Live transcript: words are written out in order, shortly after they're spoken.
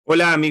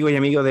Hola amigos y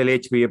amigos del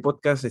HPB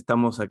Podcast,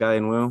 estamos acá de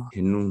nuevo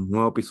en un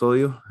nuevo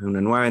episodio, en una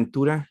nueva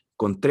aventura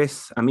con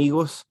tres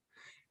amigos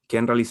que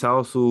han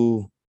realizado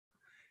su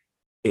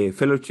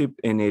fellowship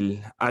en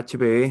el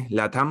HPB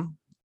LATAM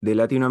de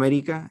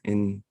Latinoamérica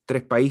en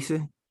 3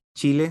 países,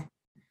 Chile,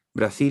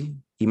 Brasil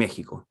y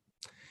México.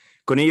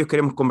 Con ellos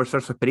queremos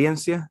conversar su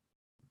experiencia,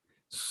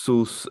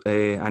 sus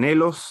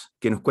anhelos,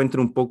 que nos cuenten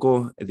un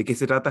poco de qué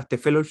se trata este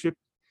fellowship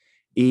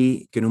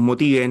y que nos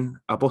motiven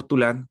a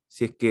postular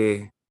si es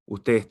que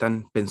ustedes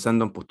están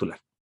pensando en postular.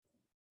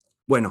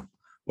 Bueno,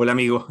 hola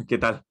amigos, ¿qué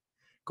tal?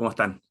 ¿Cómo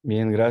están?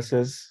 Bien,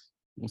 gracias.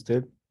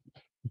 ¿Usted?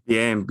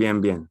 Bien,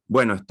 bien, bien.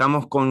 Bueno,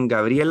 estamos con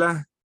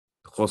Gabriela,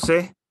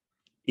 José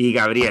y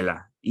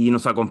Gabriela. Y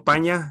nos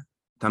acompaña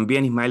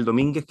también Ismael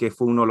Domínguez, que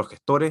fue uno de los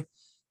gestores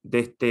de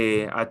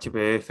este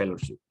HPB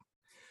Fellowship.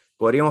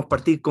 Podríamos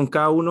partir con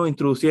cada uno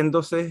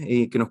introduciéndose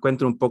y que nos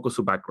cuenten un poco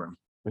su background.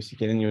 Pues si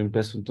quieren yo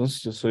empiezo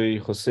entonces. Yo soy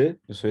José,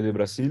 yo soy de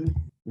Brasil.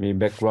 Mi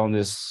background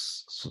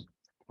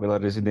fue la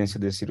residencia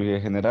de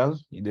cirugía general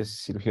y de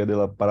cirugía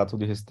del aparato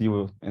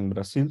digestivo en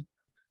Brasil,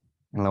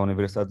 en la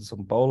Universidad de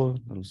São Paulo,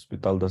 en el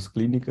Hospital das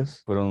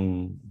Clínicas.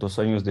 Fueron 2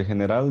 años de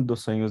general,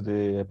 2 años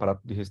de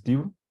aparato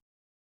digestivo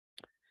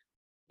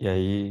y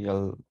ahí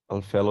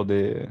al fellow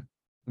de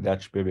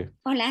HPB.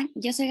 Hola,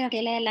 yo soy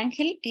Gabriela del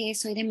Angel,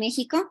 soy de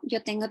México,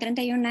 yo tengo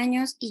 31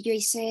 años y yo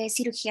hice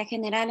cirugía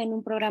general en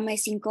un programa de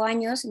 5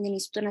 años en el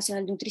Instituto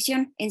Nacional de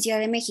Nutrición en Ciudad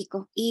de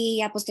México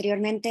y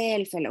posteriormente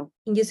el fellow.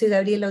 Yo soy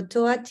Gabriela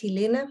Ochoa,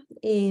 chilena.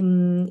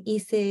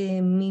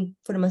 Hice mi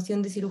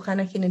formación de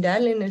cirujana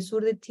general en el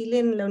sur de Chile,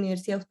 en la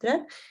Universidad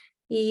Austral,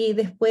 y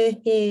después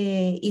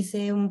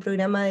hice un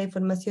programa de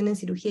formación en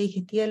cirugía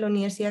digestiva en la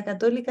Universidad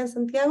Católica en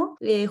Santiago,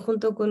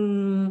 junto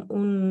con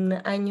un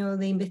año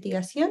de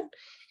investigación.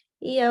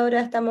 Y ahora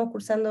estamos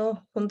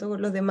cursando junto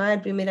con los demás el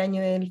primer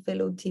año del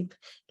Fellowship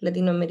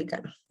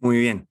latinoamericano. Muy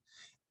bien.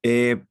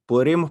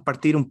 Podríamos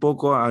partir un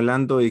poco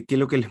hablando de qué es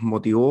lo que les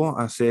motivó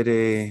a hacer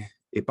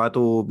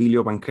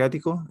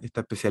hepatobilopancreático,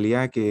 esta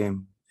especialidad que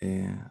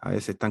a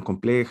veces es tan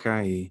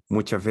compleja y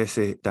muchas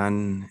veces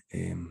tan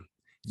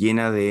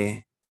llena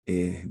de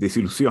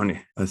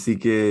desilusiones. Así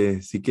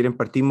que si quieren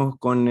partimos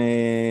con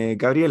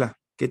Gabriela.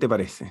 ¿Qué te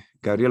parece?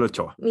 Gabriela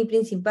Ochoa. Mi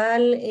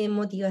principal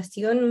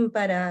motivación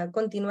para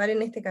continuar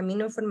en este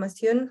camino de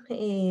formación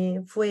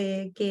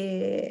fue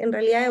que en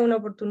realidad es una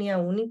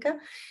oportunidad única.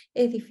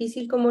 Es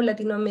difícil como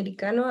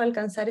latinoamericano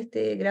alcanzar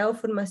este grado de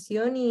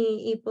formación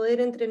y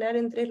poder entrenar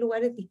en 3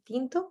 lugares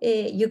distintos.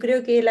 Yo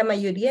creo que la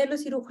mayoría de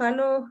los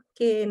cirujanos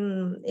que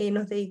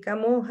nos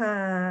dedicamos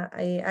a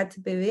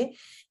HPB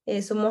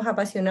somos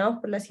apasionados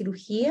por la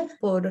cirugía,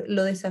 por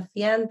lo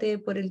desafiante,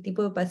 por el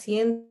tipo de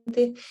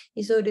pacientes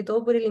y sobre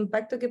todo por el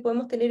impacto que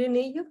podemos tener en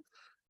ellos.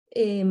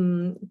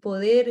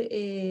 Poder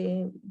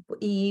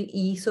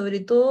y sobre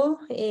todo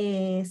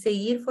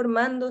seguir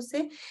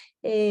formándose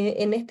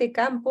en este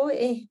campo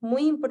es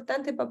muy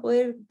importante para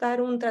poder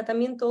dar un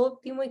tratamiento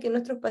óptimo y que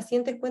nuestros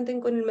pacientes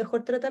cuenten con el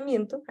mejor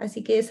tratamiento.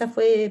 Así que esa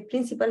fue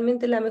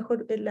principalmente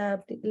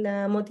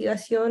la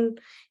motivación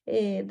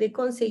de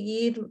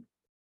conseguir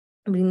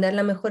brindar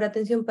la mejor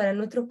atención para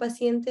nuestros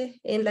pacientes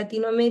en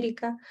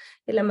Latinoamérica.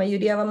 En la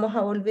mayoría vamos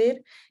a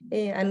volver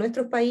a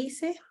nuestros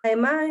países.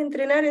 Además,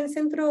 entrenar en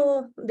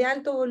centros de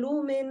alto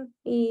volumen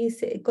y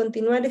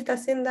continuar esta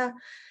senda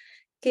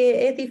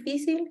que es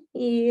difícil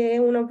y es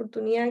una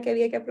oportunidad que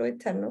había que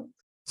aprovechar, ¿no?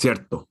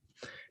 Cierto.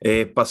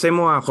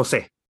 Pasemos a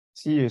José.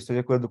 Sí, estoy de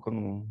acuerdo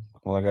con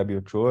la Gabi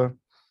Ochoa.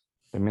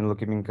 También lo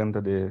que me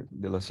encanta de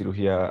la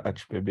cirugía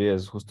HPB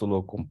es justo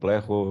lo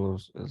complejo,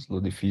 es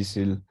lo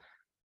difícil.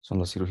 Son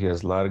las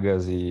cirugías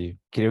largas y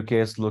creo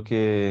que es lo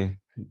que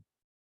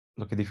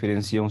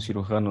diferencia a un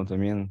cirujano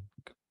también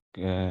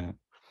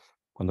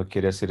cuando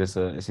quiere hacer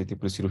ese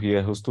tipo de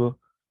cirugía, justo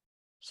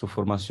su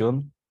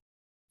formación.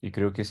 Y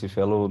creo que ese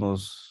fellow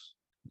nos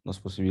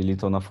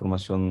posibilita una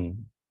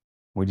formación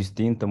muy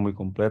distinta, muy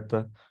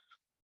completa.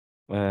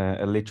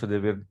 El hecho de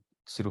ver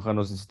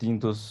cirujanos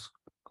distintos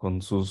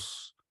con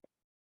sus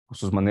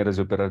maneras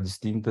de operar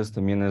distintas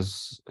también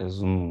es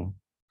un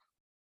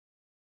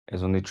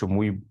hecho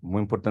muy,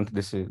 muy importante de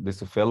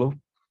ese fellow,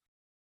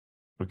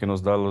 porque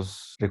nos da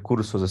los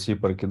recursos así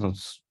para que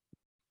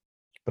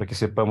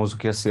sepamos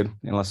qué hacer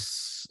en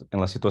las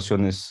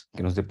situaciones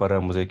que nos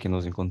deparamos y que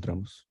nos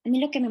encontramos. A mí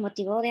lo que me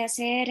motivó de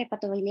hacer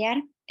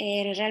hepatobiliar,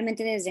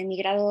 realmente desde mi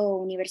grado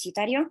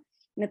universitario,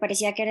 me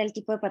parecía que era el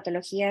tipo de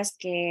patologías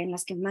en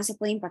las que más se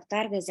puede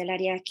impactar desde el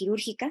área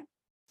quirúrgica.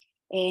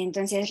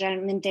 Entonces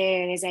realmente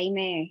desde ahí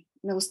me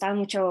gustaba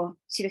mucho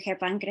cirugía de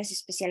páncreas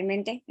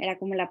especialmente, era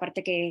como la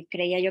parte que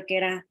creía yo que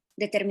era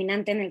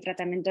determinante en el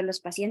tratamiento de los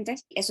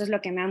pacientes. Eso es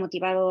lo que me ha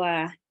motivado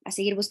a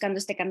seguir buscando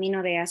este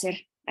camino de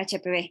hacer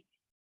HPB.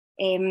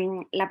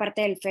 La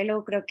parte del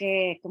fellow, creo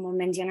que como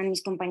mencionan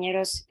mis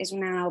compañeros, es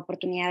una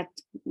oportunidad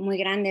muy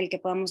grande el que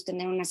podamos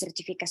tener una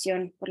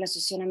certificación por la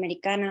Asociación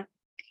Americana,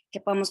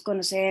 que podamos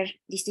conocer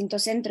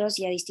distintos centros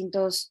y a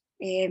distintos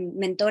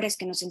mentores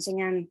que nos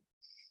enseñan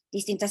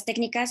distintas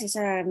técnicas.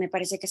 Esa me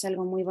parece que es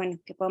algo muy bueno,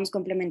 que podamos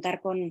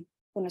complementar con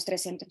los 3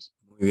 centros.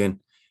 Muy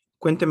bien.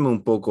 Cuéntenme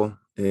un poco,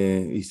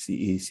 y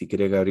si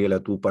quiere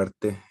Gabriela, tu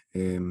parte,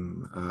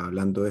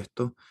 hablando de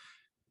esto,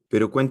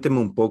 pero cuéntenme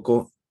un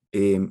poco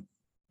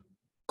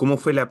cómo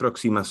fue la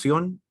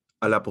aproximación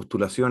a la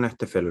postulación a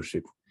este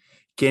fellowship.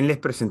 ¿Quién les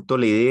presentó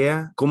la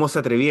idea? ¿Cómo se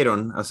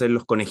atrevieron a ser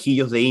los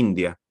conejillos de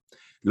India,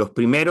 los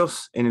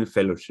primeros en el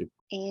fellowship?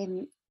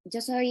 Yo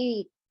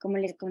soy, como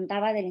les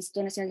contaba, del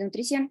Instituto Nacional de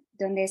Nutrición,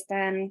 donde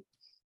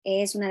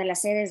es una de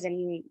las sedes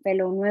del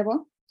fellow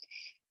nuevo.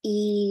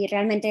 Y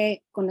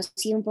realmente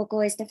conocí un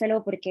poco este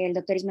fellow porque el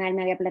doctor Ismael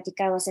me había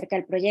platicado acerca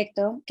del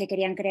proyecto, que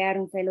querían crear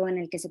un fellow en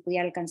el que se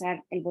pudiera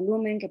alcanzar el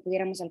volumen, que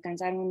pudiéramos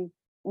alcanzar un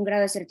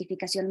grado de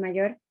certificación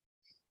mayor.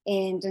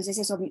 Entonces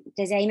eso,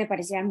 desde ahí me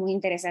parecía muy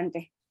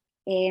interesante.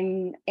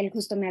 Él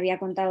justo me había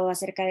contado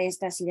acerca de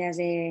estas ideas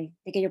de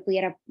que yo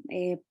pudiera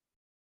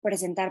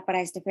presentar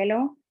para este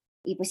fellow,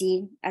 y pues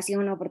sí, ha sido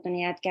una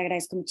oportunidad que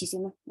agradezco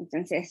muchísimo.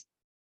 Entonces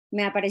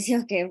me ha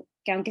parecido que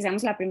aunque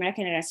seamos la primera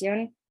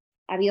generación,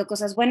 ha habido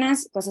cosas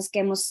buenas, cosas que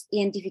hemos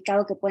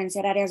identificado que pueden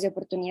ser áreas de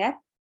oportunidad,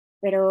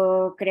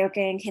 pero creo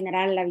que en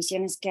general la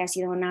visión es que ha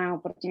sido una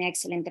oportunidad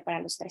excelente para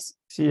los tres.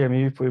 Sí, a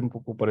mí fue un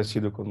poco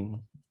parecido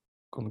con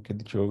lo que ha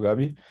dicho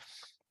Gaby.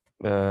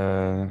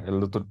 El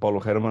doctor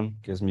Paulo Herman,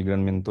 que es mi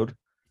gran mentor,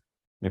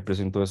 me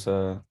presentó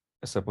esa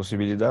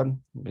posibilidad,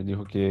 me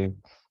dijo que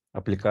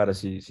aplicara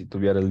si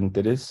tuviera el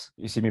interés,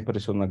 y sí me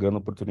pareció una gran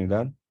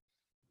oportunidad.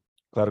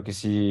 Claro que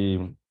sí,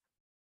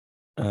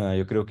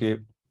 yo creo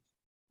que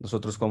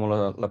nosotros como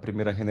la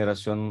primera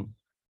generación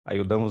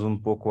ayudamos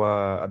un poco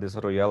a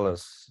desarrollar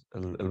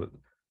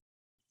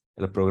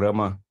el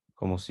programa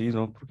como sí,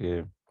 ¿no?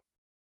 Porque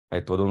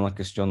hay toda una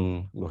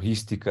cuestión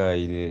logística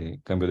y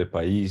de cambio de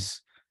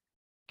país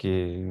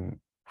que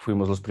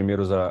fuimos los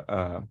primeros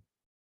a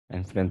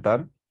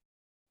enfrentar,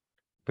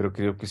 pero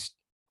creo que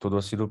todo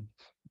ha sido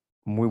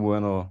muy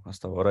bueno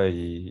hasta ahora,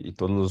 y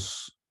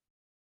todos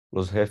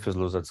los jefes,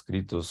 los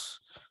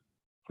adscritos,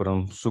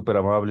 fueron súper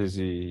amables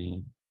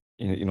y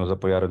nos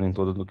apoyaron en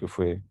todo lo que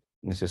fue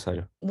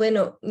necesario.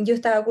 Bueno, yo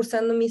estaba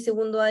cursando mi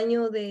segundo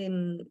año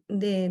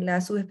de la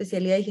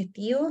subespecialidad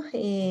digestivo,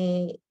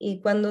 y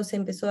cuando se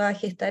empezó a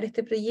gestar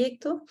este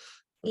proyecto,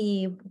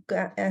 y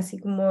así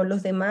como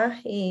los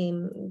demás,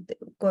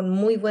 con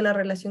muy buena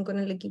relación con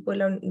el equipo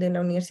de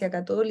la Universidad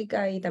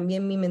Católica, y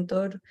también mi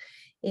mentor,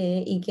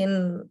 y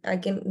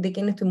de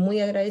quien estoy muy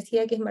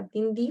agradecida, que es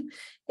Martín Di,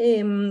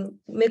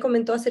 me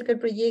comentó acerca del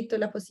proyecto,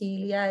 las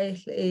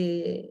posibilidades,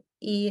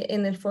 y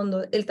en el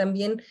fondo él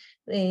también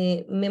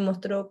me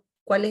mostró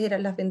cuáles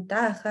eran las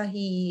ventajas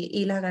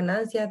y las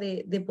ganancias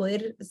de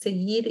poder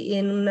seguir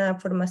en una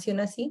formación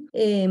así.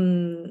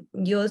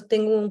 Yo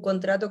tengo un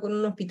contrato con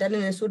un hospital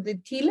en el sur de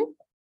Chile,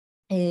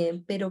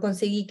 pero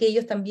conseguí que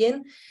ellos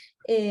también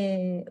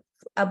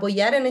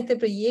apoyaran este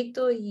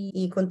proyecto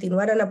y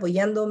continuaran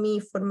apoyando mi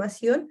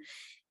formación.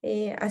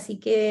 Así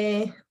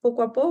que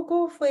poco a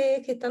poco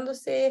fue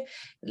gestándose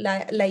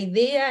la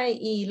idea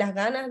y las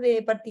ganas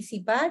de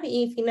participar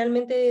y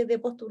finalmente de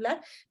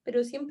postular,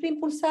 pero siempre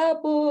impulsada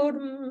por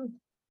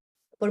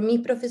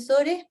mis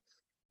profesores.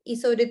 Y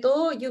sobre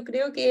todo yo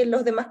creo que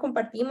los demás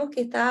compartimos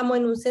que estábamos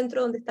en un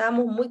centro donde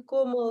estábamos muy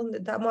cómodos, donde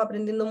estábamos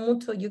aprendiendo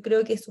mucho. Yo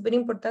creo que es súper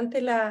importante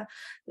la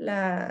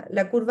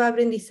curva de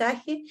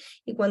aprendizaje,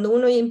 y cuando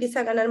uno ya empieza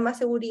a ganar más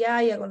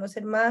seguridad y a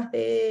conocer más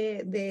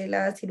de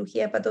la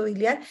cirugía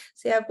hepatobiliar,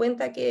 se da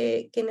cuenta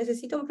que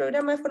necesita un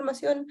programa de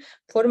formación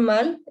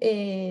formal,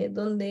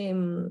 donde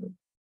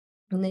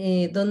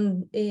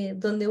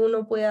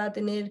uno pueda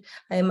tener,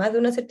 además de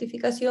una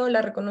certificación,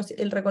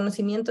 el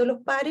reconocimiento de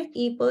los pares,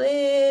 y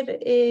poder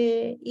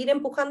ir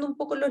empujando un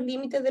poco los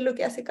límites de lo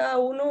que hace cada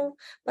uno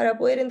para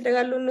poder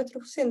entregarlo en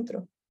nuestro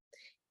centro.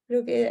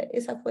 Creo que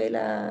esa fue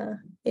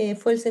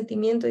el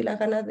sentimiento y las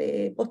ganas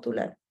de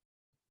postular.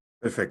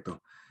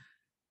 Perfecto.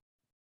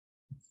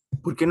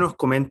 ¿Por qué nos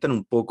comentan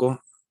un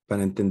poco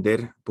para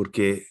entender?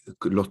 Porque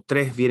los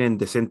tres vienen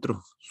de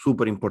centros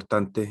súper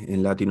importantes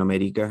en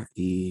Latinoamérica,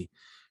 y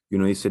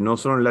uno dice no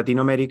solo en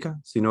Latinoamérica,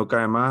 sino que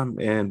además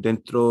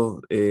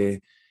dentro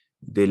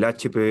del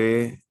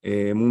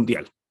HPB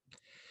mundial.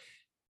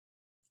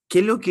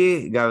 ¿Qué es lo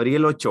que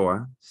Gabriela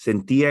Ochoa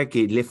sentía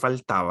que le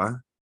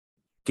faltaba,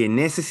 que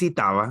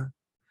necesitaba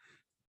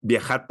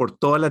viajar por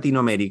toda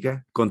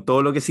Latinoamérica, con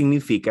todo lo que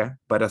significa,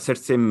 para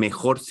hacerse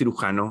mejor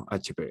cirujano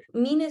HPB?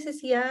 Mi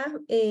necesidad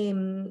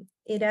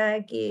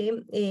era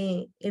que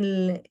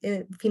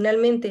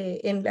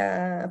finalmente en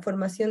la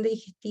formación de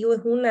digestivo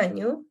es un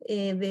año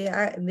de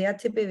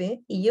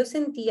HPB, y yo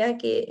sentía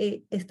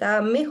que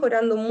estaba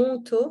mejorando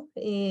mucho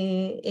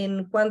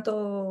en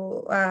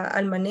cuanto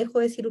al manejo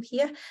de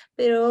cirugías,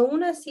 pero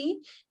aún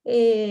así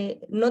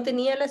no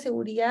tenía la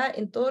seguridad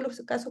en todos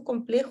los casos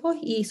complejos,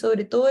 y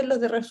sobre todo en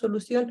los de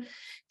resolución,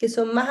 que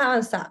son más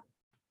avanzados.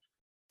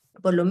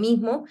 Por lo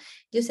mismo,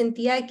 yo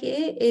sentía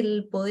que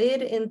el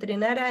poder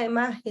entrenar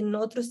además en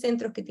otros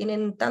centros que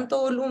tienen tanto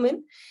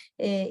volumen,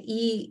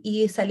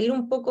 y salir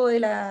un poco de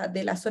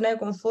la zona de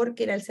confort,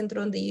 que era el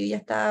centro donde yo ya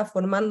estaba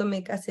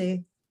formándome,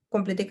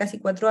 completé casi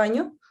 4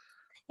 años,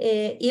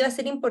 iba a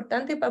ser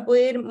importante para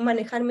poder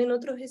manejarme en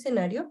otros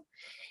escenarios.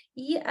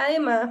 Y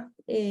además,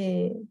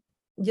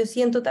 yo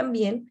siento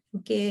también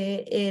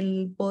que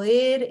el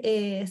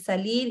poder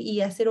salir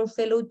y hacer un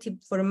fellowship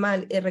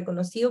formal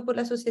reconocido por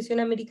la Asociación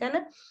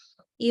Americana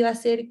iba a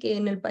hacer que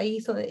en el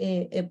país,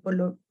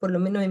 por lo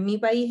menos en mi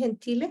país, en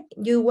Chile,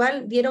 yo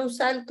igual diera un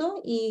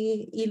salto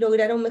y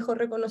lograra un mejor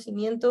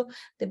reconocimiento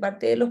de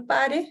parte de los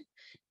pares,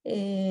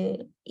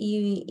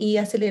 y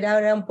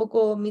acelerara un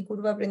poco mi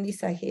curva de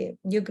aprendizaje.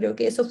 Yo creo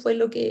que eso fue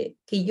lo que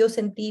yo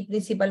sentí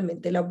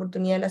principalmente, la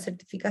oportunidad de la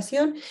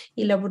certificación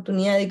y la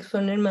oportunidad de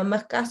exponerme a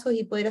más casos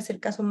y poder hacer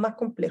casos más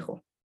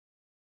complejos.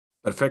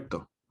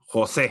 Perfecto.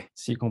 José.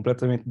 Sí,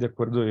 completamente de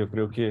acuerdo. Yo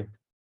creo que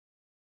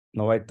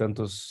no hay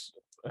tantos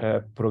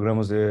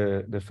programas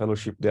de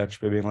fellowship de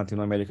HPB en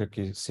Latinoamérica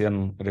que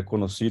sean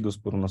reconocidos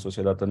por una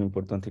sociedad tan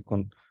importante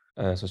como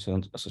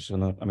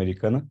Asociación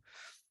Americana.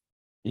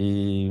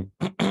 Y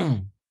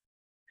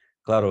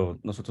claro,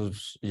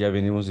 nosotros ya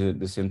venimos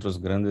de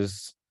centros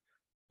grandes.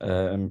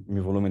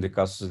 Mi volumen de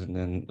casos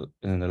en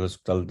el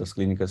hospital de las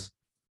clínicas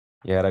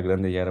ya era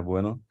grande, ya era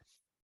bueno.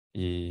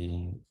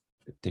 Y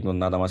tengo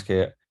nada más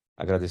que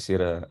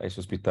agradecer a ese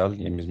hospital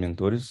y a mis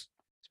mentores,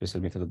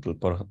 especialmente al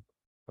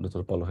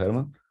doctor Paulo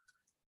Herman.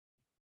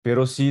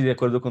 Pero sí, de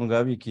acuerdo con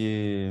Gaby,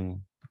 que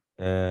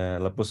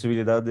la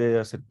posibilidad de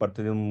hacer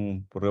parte de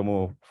un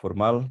programa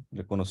formal,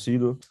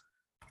 reconocido,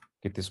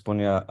 que te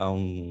expone a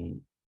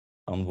un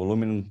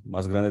volumen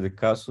más grande de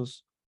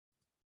casos,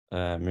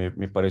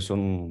 me pareció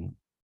un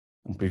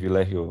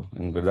privilegio,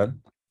 en verdad.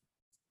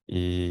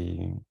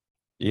 Y,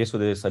 y eso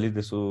de salir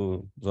de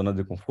su zona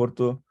de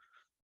conforto,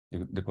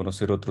 de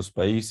conocer otros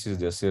países,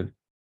 de hacer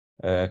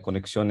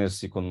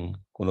conexiones y con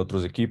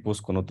otros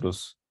equipos, con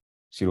otros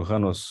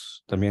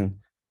cirujanos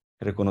también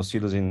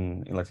reconocidos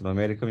en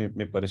Latinoamérica,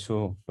 me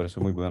pareció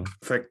muy bueno.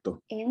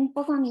 Perfecto. Un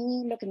poco a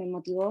mí lo que me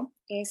motivó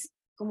es,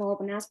 como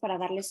nada más para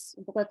darles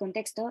un poco de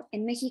contexto,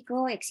 en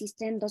México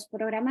existen 2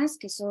 programas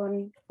que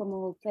son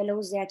como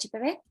fellows de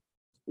HPB,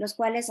 los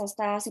cuales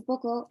hasta hace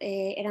poco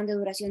eran de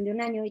duración de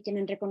 1 año y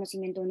tienen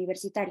reconocimiento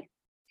universitario.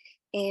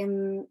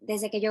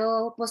 Desde que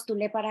yo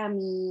postulé para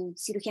mi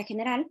cirugía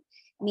general,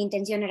 mi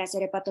intención era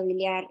hacer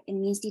hepatobiliar en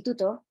mi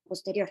instituto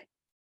posterior.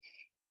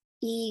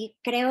 Y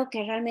creo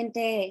que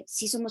realmente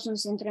sí somos un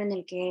centro en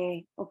el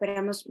que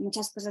operamos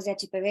muchas cosas de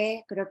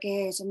HPV. Creo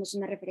que somos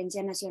una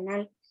referencia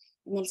nacional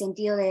en el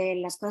sentido de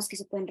las cosas que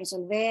se pueden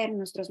resolver.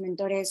 Nuestros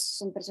mentores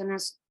son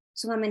personas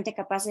sumamente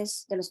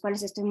capaces, de los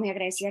cuales estoy muy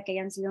agradecida que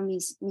hayan sido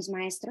mis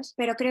maestros.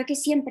 Pero creo que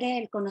siempre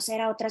el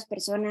conocer a otras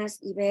personas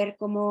y ver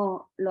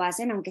cómo lo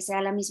hacen, aunque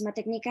sea la misma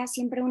técnica,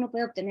 siempre uno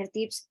puede obtener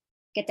tips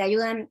que te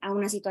ayudan a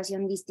una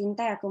situación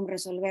distinta a cómo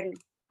resolverlo.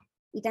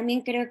 Y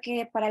también creo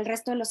que para el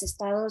resto de los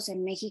estados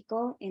en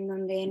México, en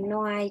donde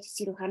no hay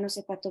cirujanos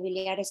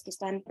hepatobiliares que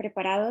están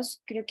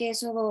preparados, creo que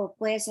eso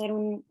puede ser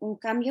un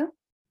cambio.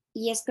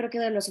 Y es creo que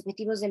de los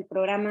objetivos del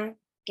programa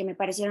que me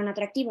parecieron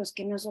atractivos,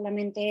 que no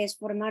solamente es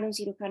formar un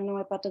cirujano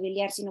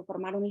hepatobiliar, sino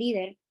formar un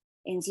líder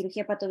en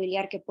cirugía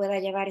hepatobiliar que pueda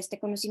llevar este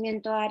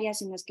conocimiento a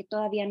áreas en las que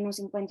todavía no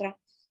se encuentra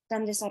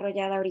tan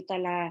desarrollada ahorita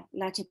la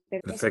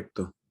HPB.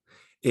 Perfecto.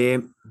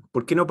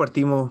 ¿Por qué no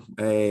partimos,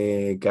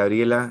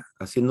 Gabriela,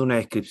 haciendo una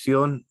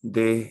descripción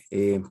de,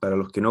 para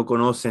los que no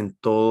conocen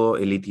todo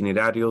el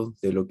itinerario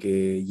de lo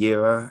que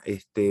lleva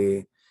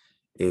este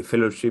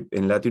fellowship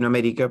en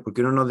Latinoamérica? ¿Por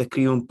qué no nos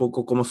describe un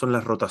poco cómo son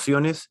las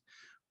rotaciones,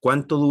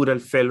 cuánto dura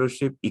el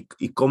fellowship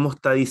y cómo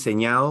está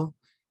diseñado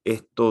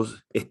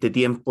este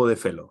tiempo de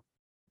fellow?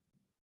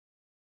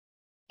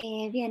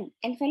 Bien,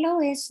 el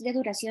fellow es de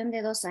duración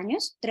de 2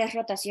 años, 3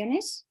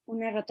 rotaciones,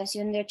 una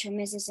rotación de 8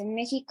 meses en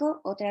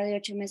México, otra de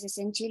 8 meses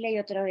en Chile y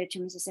otra de 8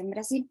 meses en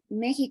Brasil.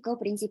 México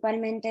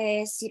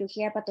principalmente es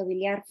cirugía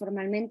hepatobiliar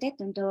formalmente,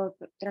 tanto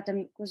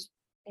tratan pues,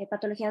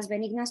 patologías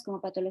benignas como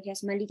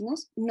patologías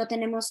malignas. No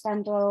tenemos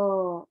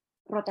tanto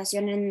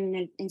rotación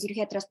en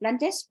cirugía de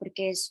trasplantes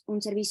porque es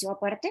un servicio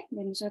aparte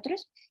de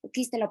nosotros.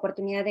 Existe la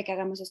oportunidad de que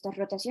hagamos estas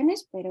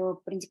rotaciones,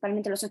 pero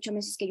principalmente los 8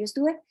 meses que yo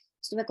estuve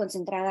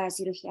concentrada en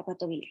cirugía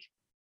hepatobiliar.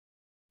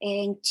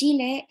 En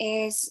Chile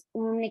es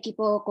un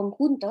equipo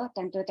conjunto,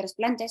 tanto de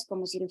trasplantes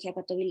como cirugía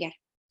hepatobiliar.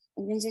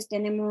 Entonces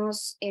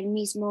tenemos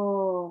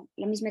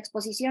la misma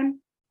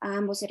exposición a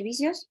ambos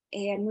servicios.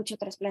 Hay mucho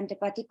trasplante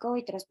hepático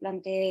y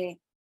trasplante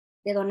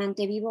de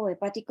donante vivo o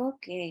hepático,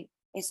 que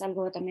es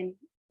algo también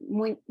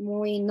muy,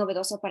 muy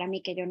novedoso para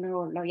mí, que yo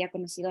no lo había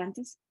conocido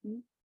antes.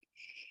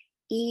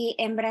 Y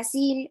en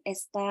Brasil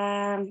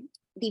está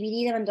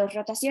dividido en 2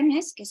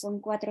 rotaciones, que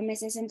son 4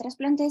 meses en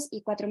trasplantes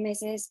y 4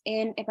 meses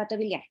en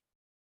hepatobiliar.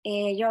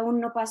 Yo aún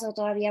no paso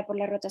todavía por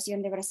la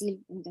rotación de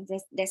Brasil,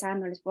 entonces de esa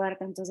no les puedo dar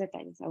tantos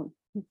detalles aún.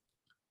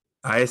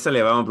 A esa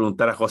le vamos a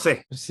preguntar a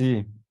José.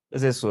 Sí,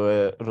 es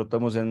eso.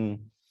 Rotamos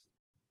en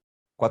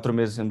 4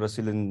 meses en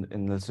Brasil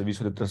en el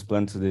servicio de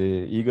trasplantes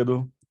de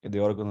hígado y de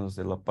órganos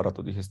del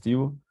aparato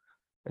digestivo.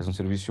 Es un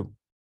servicio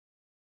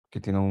que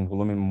tiene un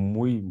volumen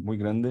muy, muy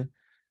grande.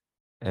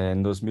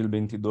 En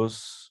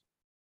 2022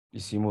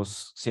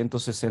 hicimos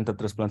 160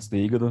 trasplantes de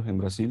hígado en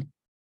Brasil.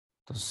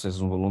 Entonces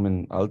es un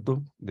volumen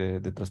alto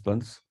de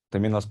trasplantes.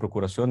 También las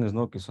procuraciones,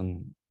 ¿no? Que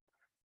son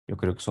yo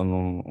creo que son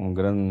un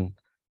gran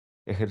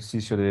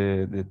ejercicio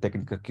de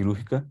técnica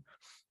quirúrgica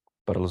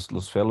para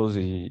los fellows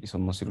y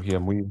son una cirugía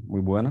muy,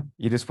 muy buena.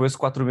 Y después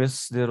 4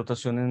 meses de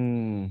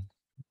rotación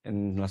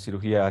en la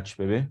cirugía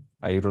HPB.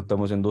 Ahí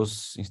rotamos en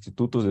 2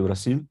 institutos de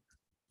Brasil.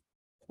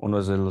 Uno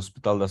es el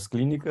Hospital das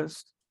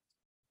Clínicas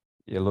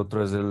y el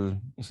otro es el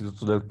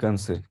Instituto del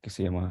Cáncer, que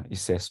se llama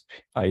ICESP.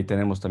 Ahí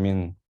tenemos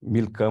también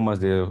 1000 camas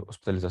de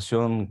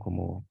hospitalización,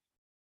 como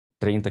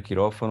 30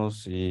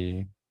 quirófanos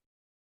y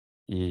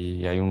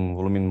hay un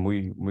volumen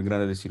muy, muy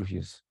grande de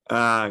cirugías.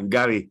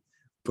 Gaby,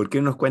 ¿por qué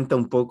no nos cuenta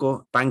un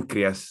poco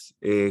páncreas?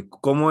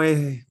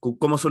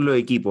 ¿Cómo son los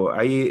equipos?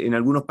 Hay en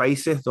algunos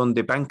países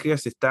donde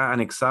páncreas está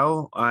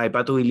anexado a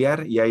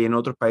hepatobiliar y hay en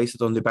otros países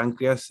donde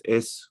páncreas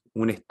es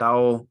un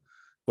estado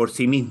por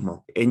sí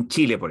mismo. En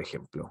Chile, por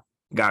ejemplo.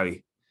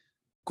 Gaby,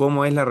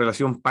 ¿cómo es la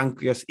relación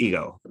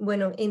páncreas-hígado?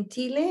 Bueno, en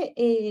Chile,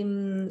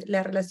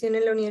 la relación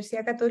en la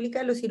Universidad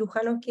Católica, los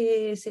cirujanos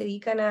que se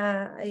dedican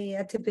a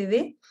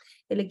HPB,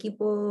 el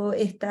equipo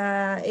es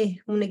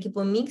un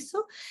equipo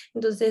mixto,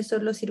 entonces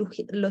son los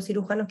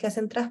cirujanos que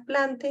hacen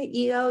trasplante,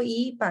 hígado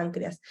y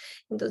páncreas.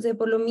 Entonces,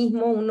 por lo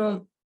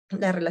mismo,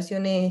 la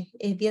relación es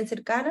bien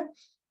cercana.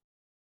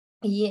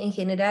 Y en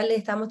general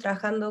estamos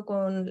trabajando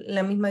con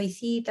la misma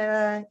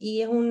visita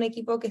y es un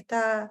equipo que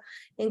está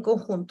en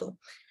conjunto.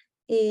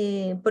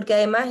 Porque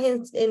además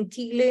en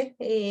Chile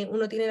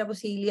uno tiene la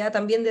posibilidad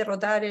también de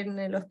rotar en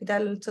el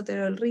Hospital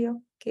Sotero del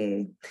Río,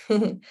 que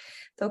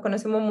todos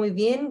conocemos muy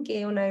bien, que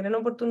es una gran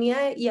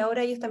oportunidad, y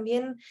ahora ellos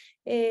también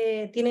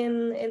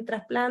tienen el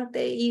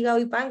trasplante, hígado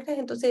y páncreas,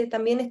 entonces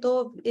también es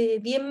todo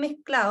bien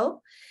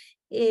mezclado.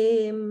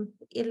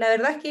 Y la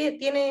verdad es que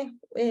tiene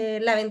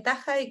la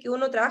ventaja de que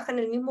uno trabaja en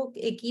el mismo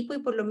equipo y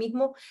por lo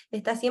mismo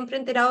está siempre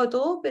enterado de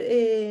todo,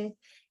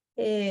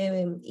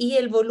 y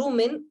el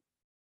volumen,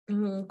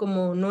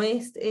 como no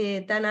es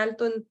tan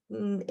alto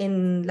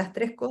en las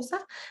tres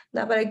cosas,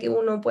 da para que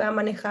uno pueda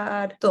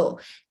manejar todo.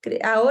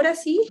 Ahora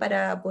sí,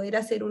 para poder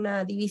hacer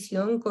una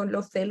división con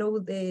los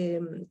fellows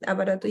de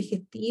aparato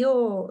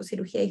digestivo o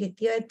cirugía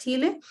digestiva de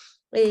Chile,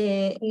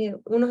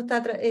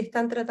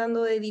 están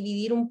tratando de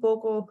dividir un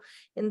poco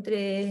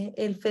entre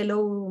el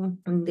fellow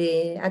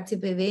de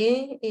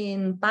HPV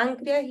en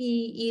páncreas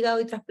y hígado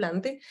y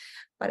trasplante,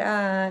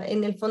 para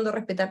en el fondo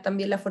respetar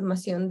también la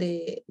formación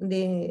de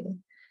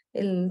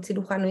el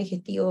cirujano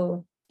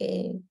digestivo,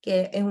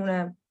 que es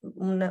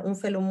un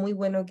fellow muy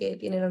bueno que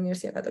tiene la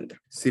Universidad Católica.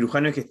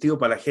 Cirujano digestivo,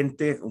 para la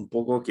gente un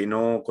poco que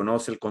no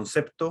conoce el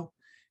concepto,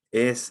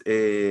 es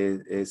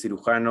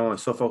cirujano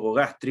esófago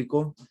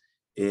gástrico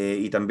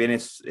y también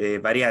es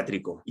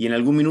bariátrico. Y en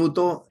algún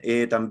minuto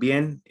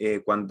también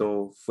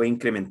cuando fue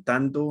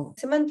incrementando.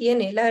 Se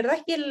mantiene. La verdad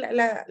es que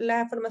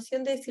la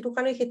formación de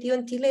cirujano digestivo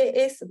en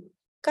Chile es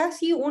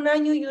casi un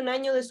año y un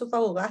año de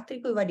esófago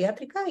gástrico y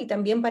bariátrica, y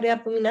también pared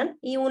abdominal,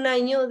 y un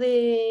año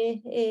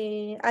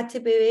de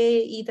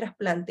HPV y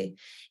trasplante.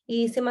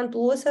 Y se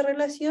mantuvo esa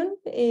relación.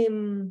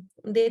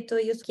 De hecho,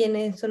 ellos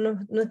quienes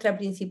son nuestra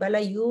principal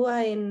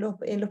ayuda en los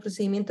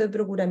procedimientos de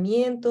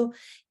procuramiento,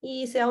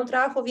 y se da un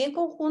trabajo bien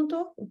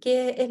conjunto,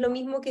 que es lo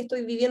mismo que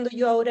estoy viviendo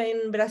yo ahora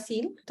en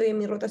Brasil. Estoy en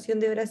mi rotación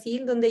de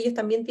Brasil, donde ellos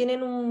también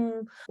tienen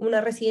una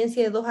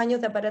residencia de 2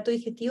 años de aparato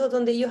digestivo,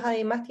 donde ellos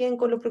además tienen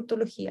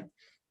coloproctología.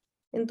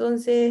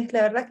 Entonces,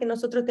 la verdad es que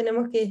nosotros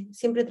tenemos que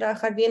siempre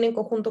trabajar bien en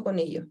conjunto con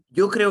ellos.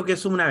 Yo creo que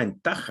es una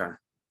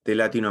ventaja de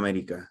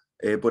Latinoamérica.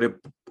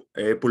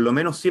 Por lo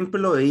menos siempre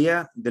lo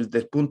veía desde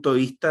el punto de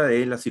vista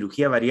de la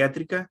cirugía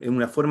bariátrica, en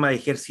una forma de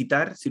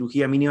ejercitar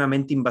cirugía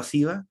mínimamente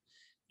invasiva,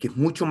 que es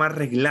mucho más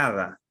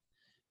reglada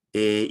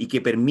y que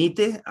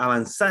permite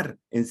avanzar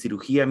en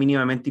cirugía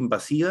mínimamente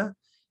invasiva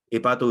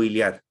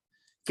hepatobiliar.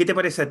 ¿Qué te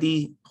parece a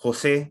ti,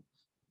 José,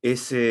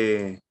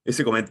 ese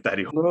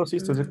comentario? No, sí,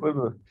 estoy de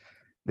acuerdo.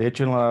 De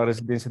hecho, en la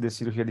residencia de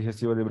cirugía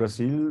digestiva de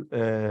Brasil,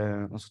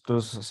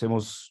 nosotros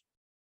hacemos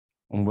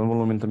un buen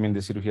volumen también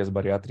de cirugías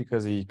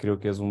bariátricas y creo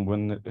que es un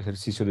buen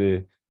ejercicio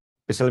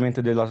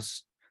especialmente de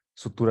las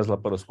suturas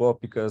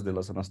laparoscópicas, de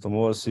las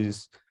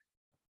anastomosis,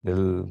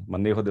 del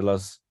manejo de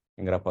las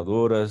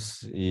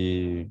engrapadoras,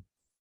 y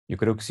yo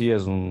creo que sí,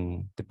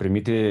 te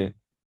permite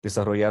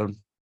desarrollar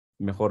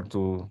mejor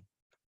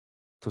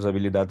tus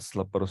habilidades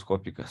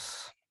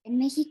laparoscópicas. En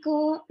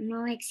México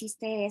no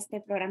existe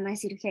este programa de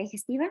cirugía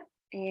digestiva,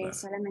 Claro.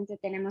 solamente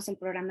tenemos el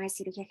programa de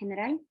cirugía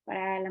general.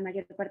 Para la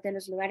mayor parte de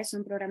los lugares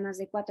son programas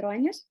de 4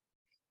 años,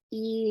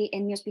 y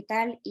en mi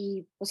hospital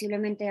y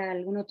posiblemente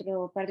algún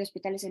otro par de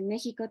hospitales en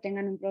México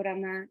tengan un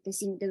programa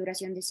de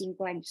duración de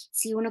 5 años.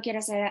 Si uno quiere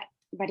hacer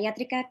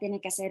bariátrica, tiene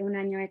que hacer un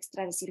año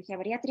extra de cirugía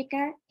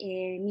bariátrica.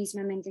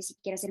 Mismamente, si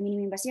quiere hacer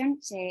mínima invasión,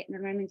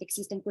 normalmente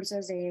existen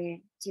cursos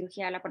de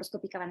cirugía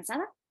laparoscópica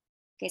avanzada,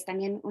 que es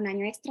también un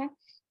año extra,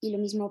 y lo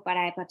mismo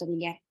para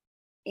hepatobiliar.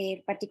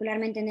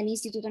 Particularmente en el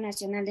Instituto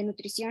Nacional de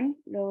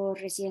Nutrición, los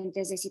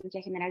residentes de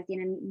cirugía general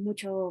tienen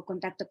mucho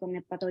contacto con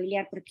el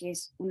hepatobiliar porque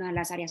es una de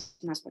las áreas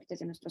más fuertes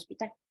de nuestro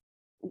hospital.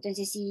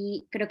 Entonces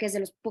sí, creo que es de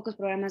los pocos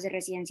programas de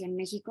residencia en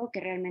México que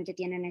realmente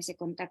tienen ese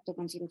contacto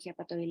con cirugía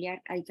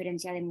hepatobiliar, a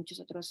diferencia de muchos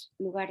otros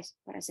lugares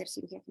para hacer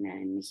cirugía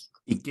general en México.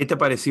 ¿Y qué te ha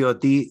parecido a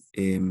ti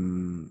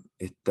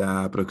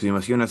esta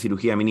aproximación a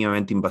cirugía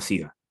mínimamente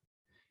invasiva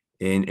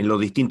en los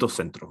distintos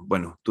centros?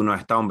 Bueno, tú no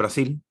has estado en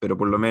Brasil, pero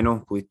por lo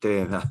menos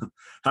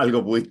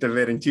algo pudiste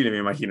ver en Chile, me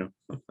imagino.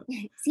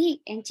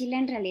 Sí, en Chile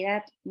en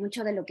realidad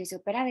mucho de lo que se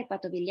opera de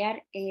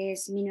hepatobiliar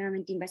es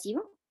mínimamente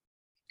invasivo.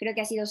 Creo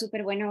que ha sido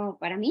súper bueno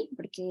para mí,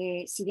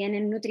 porque si bien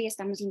en Nutri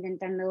estamos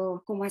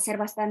intentando como hacer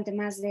bastante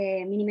más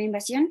de mínima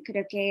invasión,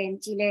 creo que en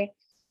Chile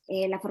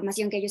la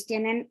formación que ellos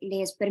tienen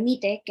les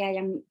permite que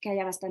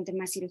haya bastante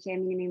más cirugía de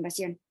mínima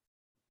invasión.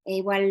 E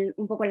igual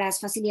un poco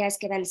las facilidades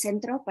que da el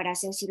centro para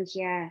hacer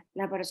cirugía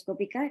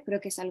laparoscópica, creo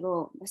que es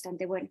algo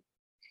bastante bueno.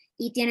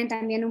 Y tienen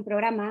también un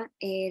programa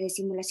de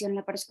simulación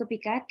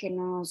laparoscópica que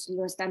nos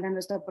lo están dando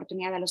esta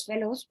oportunidad a los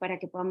fellows para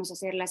que podamos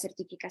hacer las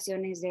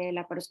certificaciones de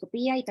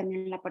laparoscopía y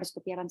también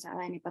laparoscopía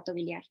avanzada en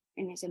hepatobiliar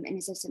en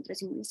ese centro de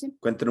simulación.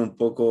 Cuéntanos un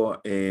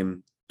poco,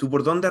 ¿tú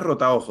por dónde has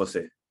rotado,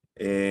 José?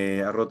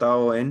 ¿Has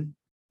rotado en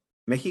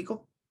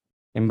México?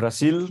 En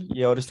Brasil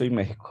y ahora estoy en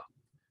México.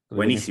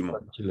 Buenísimo.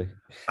 Chile.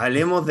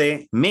 Hablemos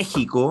de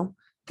México.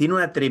 Tiene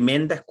una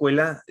tremenda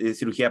escuela de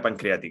cirugía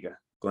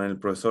pancreática con el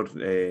profesor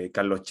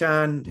Carlos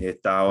Chan,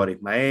 está ahora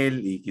Ismael,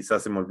 y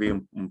quizás se me olvide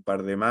un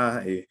par de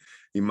más.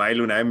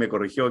 Ismael una vez me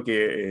corrigió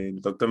que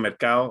el doctor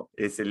Mercado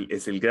es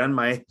el gran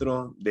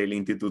maestro del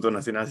Instituto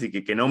Nacional, así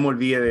que no me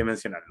olvide de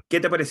mencionarlo. ¿Qué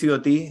te ha parecido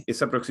a ti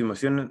esa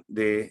aproximación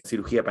de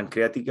cirugía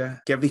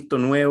pancreática? ¿Qué has visto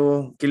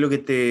nuevo? ¿Qué es lo que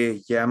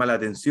te llama la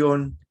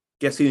atención?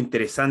 ¿Qué ha sido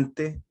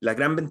interesante? La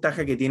gran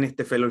ventaja que tiene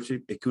este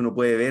fellowship es que uno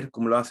puede ver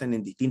cómo lo hacen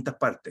en distintas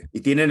partes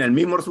y tienen el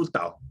mismo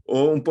resultado,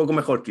 o un poco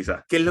mejor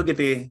quizás. ¿Qué es lo que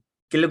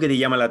te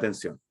llama la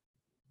atención?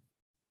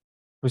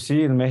 Pues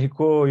sí, en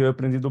México yo he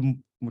aprendido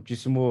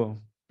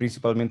muchísimo,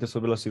 principalmente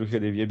sobre la cirugía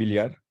de vía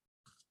biliar,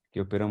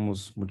 que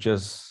operamos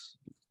muchas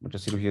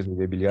cirugías de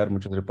vía biliar,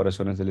 muchas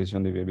reparaciones de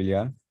lesión de vía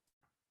biliar.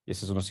 Y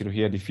esa es una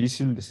cirugía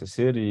difícil de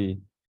hacer y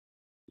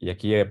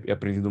aquí he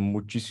aprendido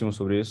muchísimo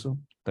sobre eso.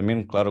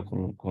 También, claro,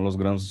 con los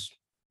grandes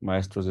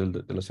maestros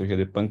de la cirugía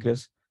de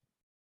páncreas.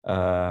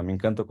 Me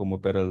encanta cómo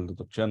opera el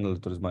doctor Chan, el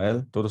doctor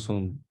Ismael. Todos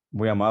son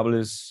muy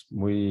amables,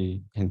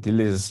 muy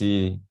gentiles,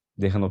 así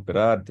dejan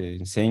operar, te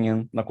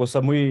enseñan. Una cosa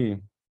muy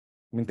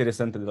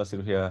interesante de la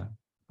cirugía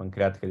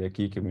pancreática de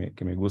aquí que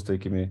me gusta y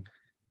que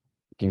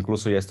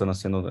incluso ya están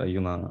haciendo ahí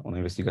una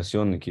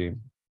investigación y que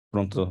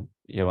pronto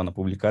ya van a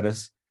publicar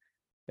es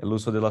el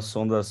uso de las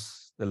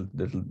sondas,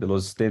 de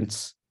los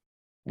stents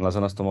en las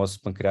anastomosis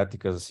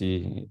pancreáticas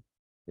así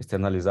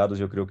externalizados.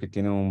 Yo creo que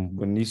tienen un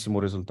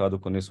buenísimo resultado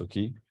con eso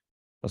aquí.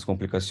 Las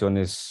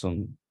complicaciones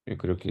son, yo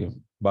creo que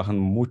bajan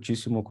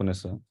muchísimo con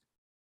esa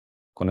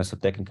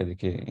técnica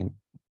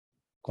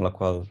con la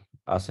cual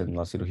hacen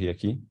la cirugía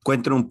aquí.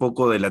 Cuéntanos un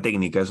poco de la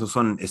técnica. Esos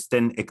son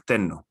stent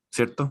externos,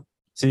 ¿cierto?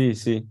 Sí,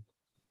 sí.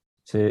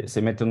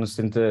 Se mete un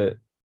stent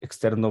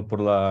externo por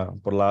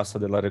la asa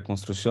de la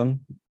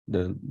reconstrucción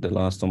de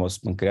la anastomosis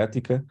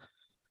pancreática,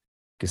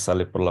 que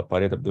sale por la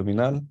pared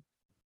abdominal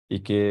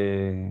y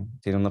que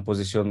tiene una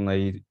posición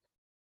ahí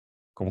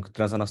como que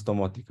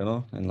transanastomótica,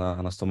 ¿no? En la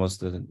anastomosis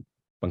del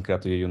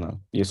pancreato yeyunal.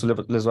 Y eso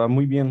les va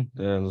muy bien.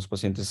 Los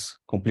pacientes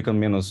complican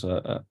menos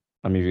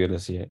a mi ver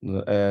así.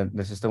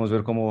 Necesitamos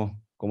ver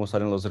cómo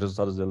salen los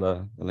resultados de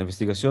la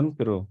investigación,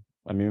 pero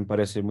a mí me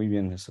parece muy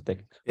bien esa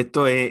técnica.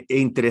 Esto es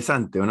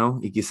interesante, ¿o no?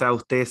 Y quizás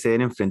ustedes se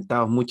ven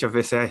enfrentados muchas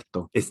veces a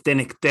esto. Stent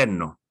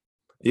externo.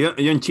 Yo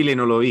en Chile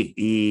no lo vi,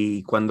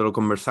 y cuando lo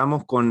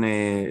conversamos con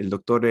el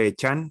doctor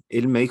Chan,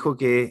 él me dijo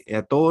que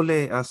a todos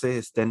le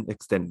hace stent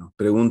externo.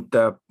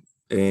 Pregunta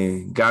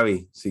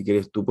Gaby, si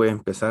quieres tú puedes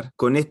empezar.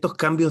 Con estos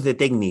cambios de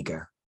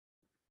técnica,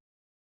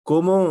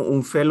 ¿cómo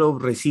un fellow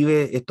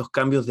recibe estos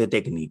cambios de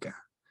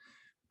técnica?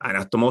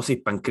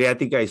 Anastomosis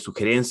pancreática y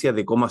sugerencias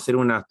de cómo hacer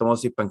una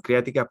anastomosis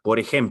pancreática. Por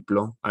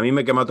ejemplo, a mí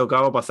me ha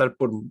tocado pasar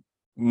por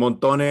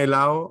montones de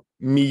lados,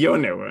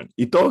 millones, bueno,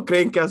 y todos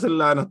creen que hacen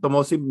la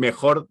anastomosis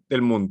mejor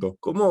del mundo.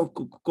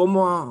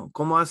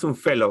 ¿Cómo hace un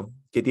fellow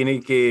que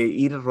tiene que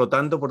ir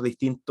rotando por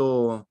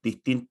distintos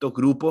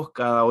grupos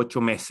cada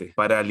 8 meses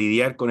para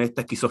lidiar con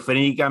esta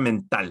esquizofrénica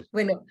mental?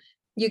 Bueno,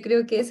 yo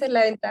creo que esa es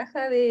la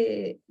ventaja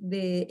de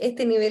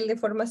este nivel de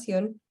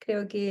formación.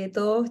 Creo que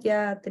todos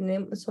ya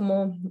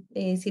somos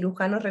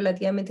cirujanos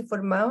relativamente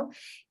formados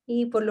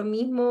y por lo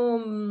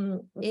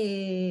mismo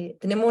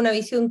tenemos una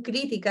visión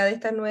crítica de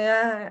estas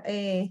nuevas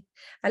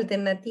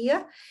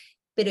alternativas,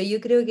 pero yo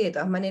creo que de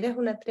todas maneras es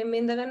una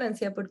tremenda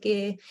ganancia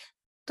porque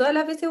todas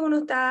las veces uno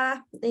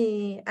está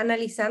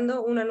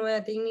analizando una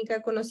nueva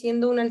técnica,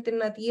 conociendo una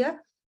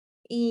alternativa.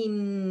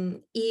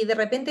 Y de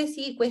repente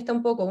sí cuesta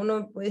un poco,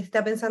 uno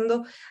está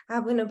pensando,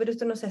 bueno, pero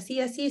esto no se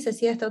hacía así, se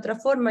hacía de esta otra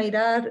forma,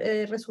 irá a dar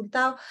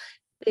resultados,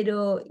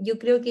 pero yo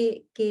creo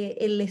que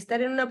el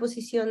estar en una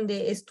posición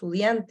de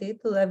estudiante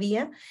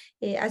todavía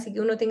hace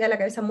que uno tenga la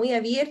cabeza muy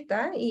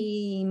abierta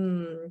y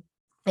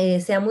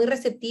sea muy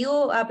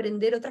receptivo a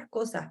aprender otras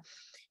cosas.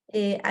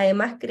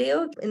 Además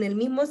creo, en el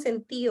mismo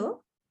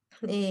sentido,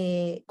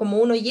 como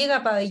uno llega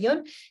a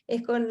pabellón,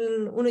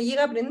 uno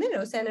llega a aprender,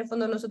 o sea, en el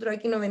fondo nosotros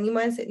aquí no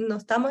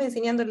estamos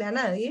enseñándole a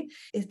nadie,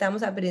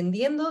 estamos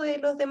aprendiendo de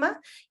los demás,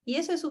 y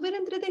eso es súper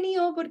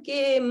entretenido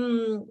porque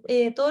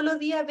todos los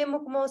días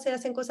vemos cómo se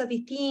hacen cosas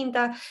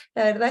distintas.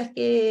 La verdad es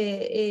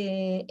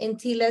que en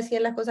Chile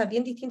hacían las cosas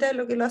bien distintas de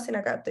lo que lo hacen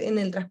acá, en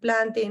el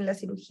trasplante, en la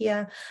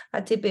cirugía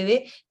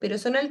HPB, pero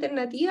son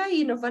alternativas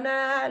y nos van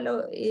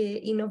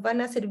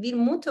a servir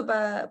mucho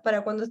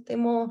para cuando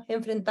estemos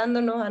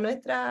enfrentándonos a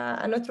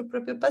nuestros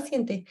propios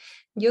pacientes,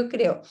 yo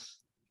creo.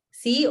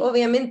 Sí,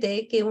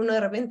 obviamente que uno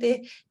de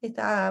repente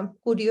está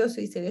curioso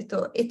y dice,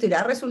 esto irá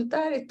a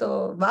resultar,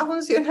 esto va a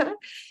funcionar,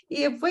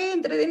 y después es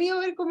entretenido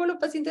ver cómo los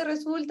pacientes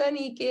resultan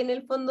y que en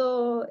el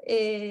fondo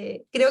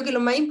creo que lo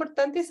más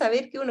importante es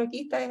saber que uno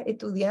aquí está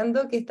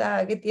estudiando,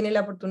 que tiene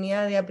la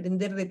oportunidad de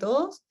aprender de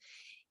todos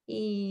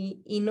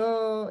y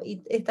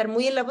estar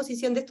muy en la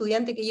posición de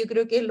estudiante, que yo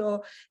creo que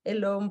es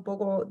lo un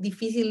poco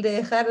difícil de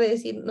dejar de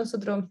decir.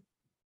 Nosotros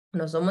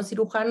no somos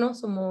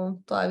cirujanos,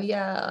 somos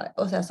todavía,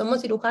 o sea,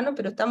 somos cirujanos,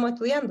 pero estamos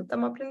estudiando,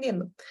 estamos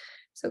aprendiendo.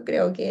 Eso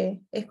creo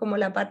que es como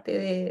la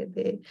parte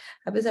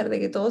a pesar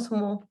de que todos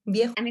somos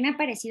viejos. A mí me ha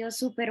parecido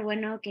súper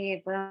bueno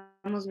que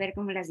podamos ver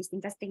como las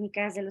distintas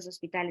técnicas de los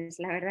hospitales,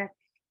 la verdad.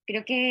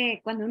 Creo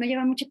que cuando uno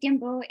lleva mucho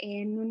tiempo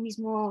en un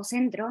mismo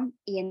centro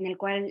y en el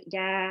cual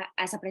ya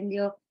has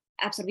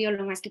absorbido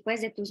lo más que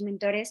puedes de tus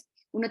mentores,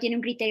 uno tiene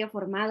un criterio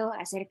formado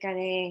acerca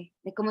de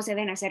cómo se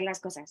deben hacer las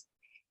cosas.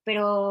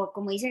 Pero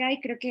como dice Gaby,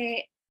 creo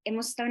que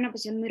hemos estado en una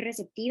posición muy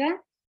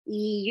receptiva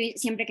y yo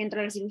siempre que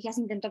entro a las cirugías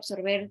intento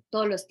absorber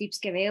todos los tips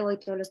que veo y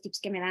todos los tips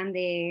que me dan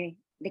de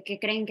qué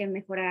creen que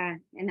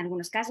mejora en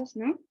algunos casos,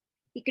 ¿no?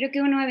 Y creo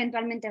que uno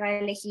eventualmente va a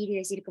elegir y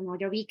decir, como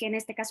yo vi que en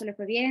este caso le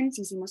fue bien,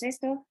 si hicimos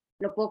esto,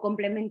 lo puedo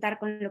complementar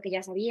con lo que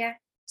ya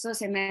sabía. Eso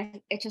se me ha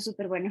hecho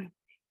súper bueno.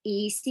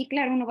 Y sí,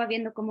 claro, uno va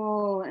viendo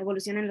cómo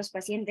evolucionan los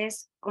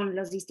pacientes con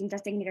las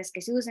distintas técnicas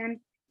que se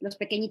usan, los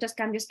pequeñitos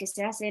cambios que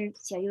se hacen,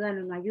 si ayudan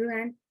o no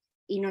ayudan,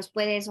 y nos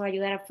puede eso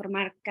ayudar a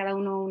formar cada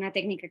uno una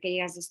técnica que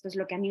digas, esto es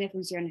lo que a mí me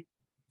funciona.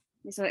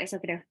 Eso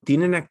creo.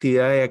 ¿Tienen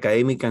actividades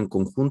académicas en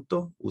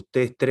conjunto,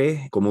 ustedes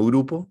tres, como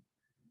grupo?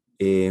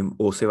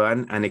 ¿O se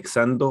van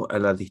anexando a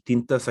las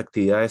distintas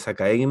actividades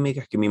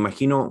académicas que me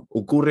imagino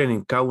ocurren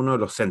en cada uno de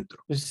los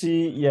centros? Pues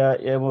sí, ya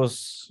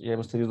hemos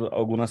tenido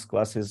algunas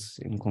clases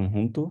en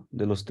conjunto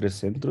de los 3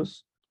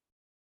 centros.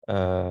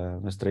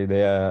 Nuestra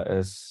idea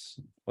es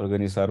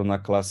organizar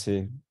una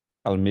clase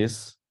al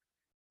mes,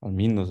 al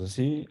menos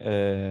así,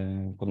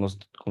 con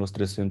los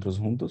 3 centros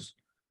juntos,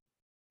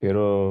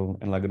 pero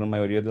en la gran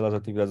mayoría de las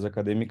actividades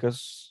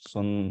académicas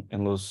son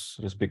en los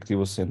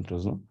respectivos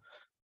centros, ¿no?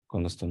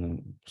 Cuando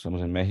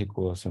estamos en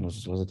México,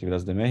 hacemos las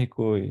actividades de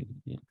México.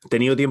 ¿Has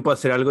tenido tiempo de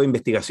hacer algo de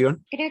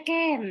investigación? Creo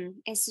que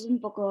es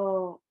un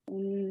poco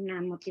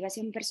una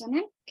motivación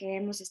personal que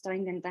hemos estado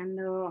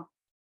intentando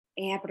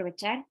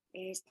aprovechar,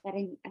 estar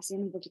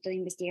haciendo un poquito de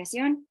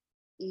investigación,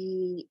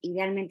 y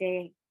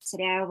idealmente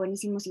sería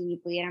buenísimo si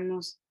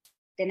pudiéramos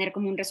tener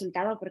como un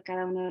resultado por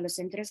cada uno de los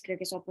centros. Creo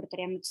que eso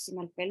aportaría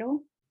muchísimo al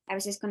fellow. A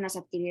veces con las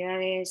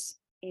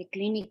actividades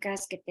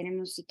clínicas que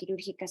tenemos y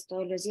quirúrgicas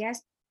todos los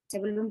días, se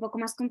vuelve un poco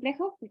más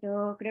complejo,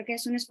 pero creo que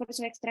es un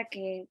esfuerzo extra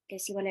que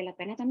sí vale la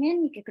pena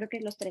también y que creo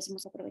que los 3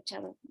 hemos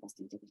aprovechado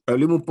bastante bien.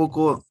 Hablemos un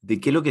poco de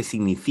qué es lo que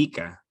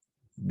significa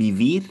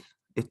vivir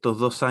estos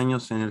 2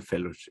 años en el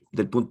fellowship,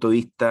 del punto de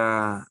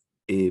vista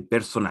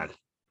personal.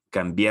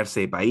 Cambiarse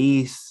de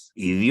país,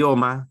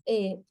 idioma.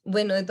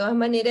 Bueno, de todas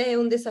maneras es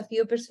un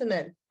desafío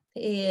personal.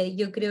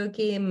 Yo creo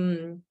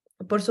que,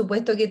 por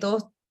supuesto que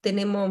todos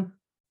tenemos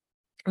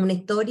una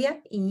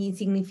historia y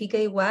significa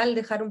igual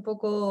dejar un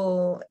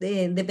poco,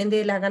 depende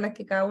de las ganas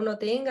que cada uno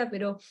tenga,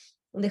 pero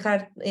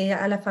dejar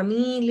a la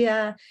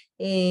familia,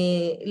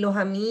 los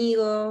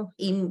amigos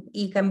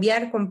y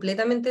cambiar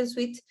completamente el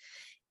switch.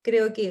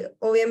 Creo que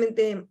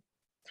obviamente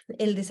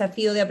el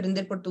desafío de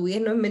aprender portugués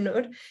no es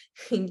menor,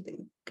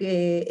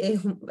 que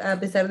a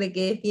pesar de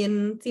que es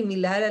bien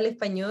similar al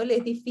español,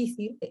 es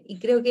difícil, y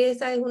creo que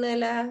esa es una de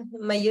las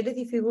mayores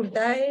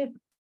dificultades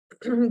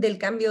del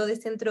cambio de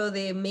centro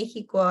de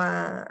México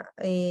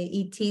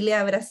y Chile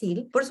a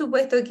Brasil. Por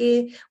supuesto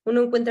que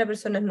uno encuentra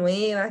personas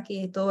nuevas,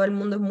 que todo el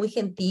mundo es muy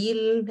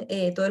gentil,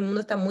 todo el mundo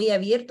está muy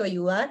abierto a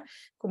ayudar,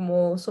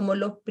 como somos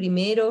los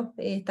primeros,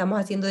 estamos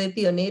haciendo de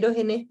pioneros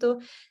en esto.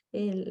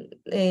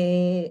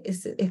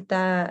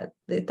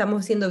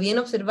 Estamos siendo bien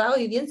observados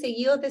y bien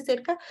seguidos de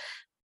cerca,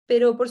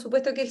 pero por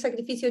supuesto que el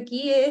sacrificio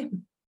aquí es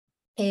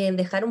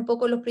dejar un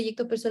poco los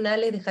proyectos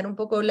personales, dejar un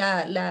poco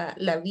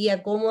la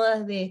vía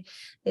cómoda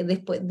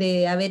después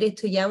de haber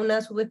hecho ya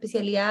una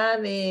subespecialidad,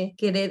 de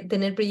querer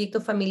tener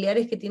proyectos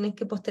familiares que tienes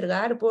que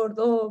postergar por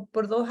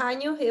 2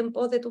 años en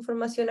pos de tu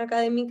formación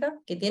académica,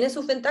 que tiene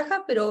sus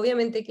ventajas, pero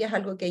obviamente que es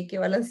algo que hay que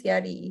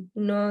balancear y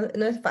no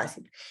es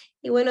fácil.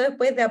 Y bueno,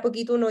 después de a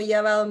poquito uno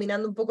ya va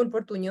dominando un poco el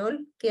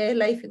portuñol, que es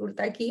la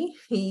dificultad aquí,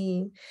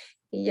 y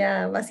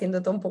ya va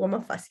siendo todo un poco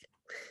más fácil.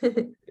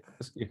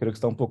 Yo creo que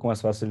está un poco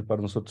más fácil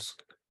para nosotros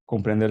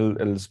comprender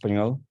el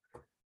español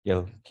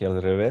que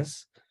al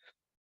revés.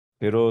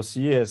 Pero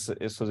sí es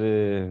eso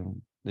de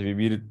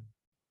vivir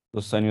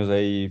 2 años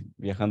ahí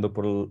viajando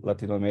por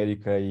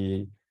Latinoamérica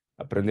y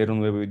aprender un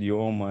nuevo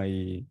idioma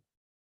y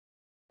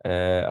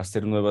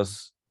hacer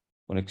nuevas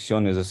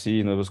conexiones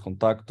así, nuevos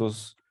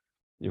contactos.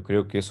 Yo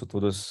creo que eso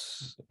todo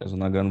es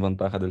una gran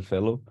ventaja del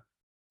fellow.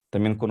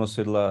 También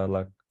conocer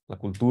la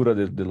cultura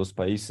de los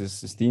países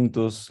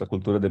distintos. La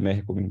cultura de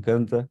México me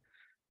encanta.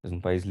 Es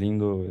un país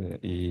lindo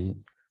y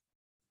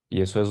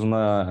eso es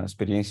una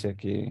experiencia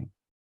que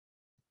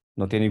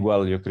no tiene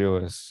igual, yo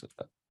creo.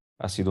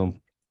 Ha sido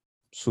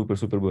súper,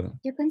 súper buena.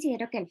 Yo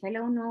considero que el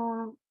fellow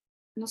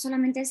no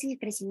solamente es el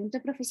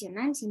crecimiento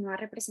profesional, sino ha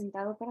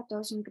representado para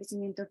todos un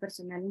crecimiento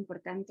personal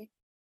importante.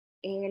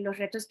 Los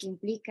retos que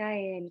implica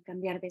el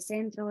cambiar de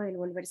centro, el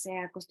volverse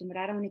a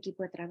acostumbrar a un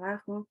equipo de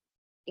trabajo,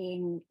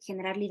 en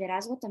generar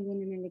liderazgo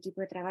también en el equipo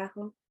de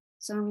trabajo,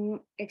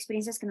 son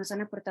experiencias que nos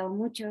han aportado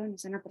mucho,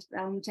 nos han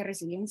aportado mucha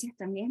resiliencia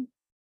también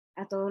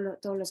a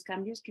todos los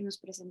cambios que hemos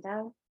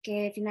presentado,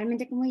 que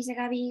finalmente, como dice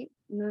Gaby,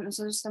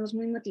 nosotros estamos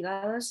muy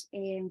motivados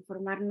en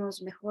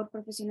formarnos mejor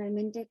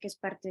profesionalmente, que es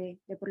parte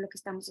de por lo que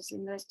estamos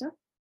haciendo esto,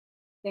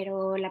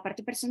 pero la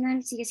parte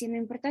personal sigue siendo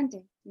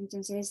importante.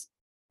 Entonces,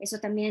 eso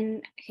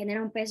también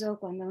genera un peso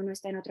cuando uno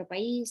está en otro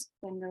país,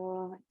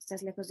 cuando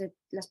estás lejos de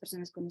las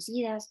personas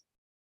conocidas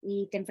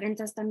y te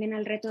enfrentas también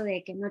al reto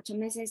de que en 8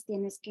 meses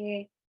tienes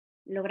que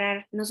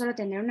lograr no solo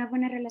tener una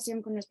buena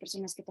relación con las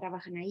personas que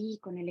trabajan ahí,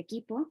 con el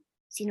equipo,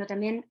 sino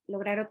también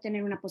lograr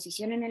obtener una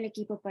posición en el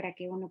equipo para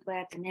que uno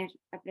pueda tener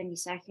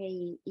aprendizaje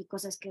y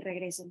cosas que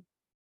regresen.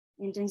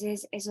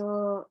 Entonces,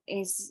 eso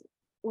es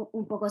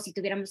un poco, si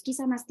tuviéramos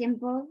quizá más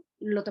tiempo,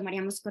 lo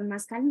tomaríamos con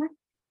más calma,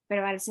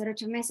 pero al ser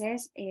 8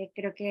 meses,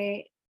 creo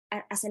que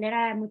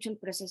acelera mucho el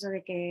proceso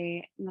de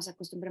que nos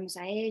acostumbremos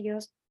a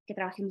ellos, que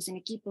trabajemos en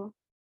equipo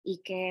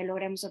y que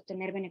logremos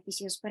obtener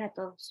beneficios para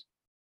todos.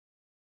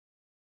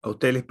 ¿A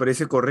ustedes les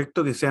parece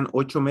correcto que sean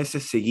 8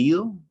 meses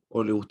seguidos?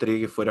 ¿O les gustaría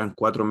que fueran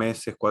 4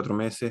 meses, 4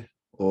 meses?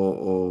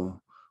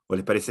 ¿O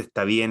les parece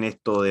está bien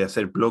esto de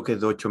hacer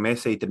bloques de 8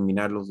 meses y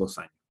terminar los 2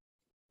 años?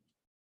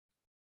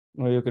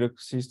 No, yo creo que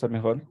sí está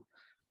mejor.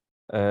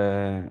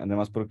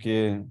 Además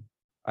porque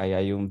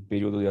hay un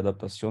periodo de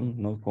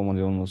adaptación, ¿no? Como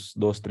de unos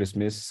 2, 3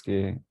 meses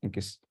en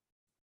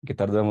que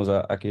tardamos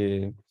a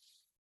que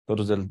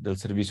todos del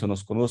servicio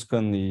nos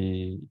conozcan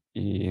y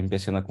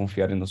empiecen a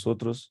confiar en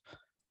nosotros.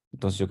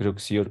 Entonces yo creo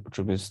que sí,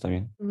 8 meses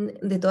también.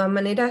 De todas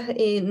maneras,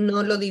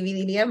 no lo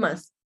dividiría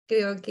más.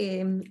 Creo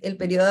que el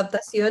periodo de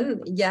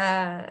adaptación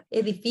ya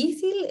es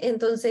difícil,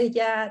 entonces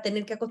ya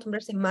tener que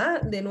acostumbrarse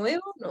más de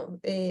nuevo, no,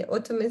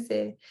 8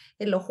 meses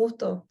es lo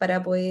justo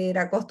para poder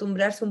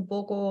acostumbrarse un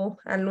poco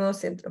al nuevo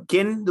centro.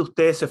 ¿Quién de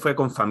ustedes se fue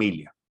con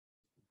familia?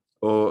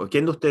 ¿O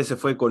quién de ustedes se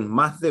fue con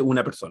más de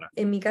una persona?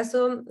 En mi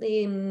caso,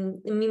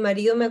 mi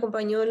marido me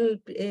acompañó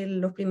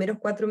los primeros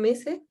 4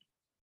 meses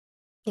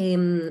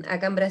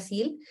acá en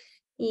Brasil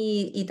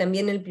y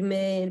también el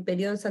primer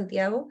periodo en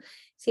Santiago.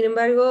 Sin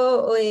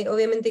embargo,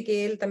 obviamente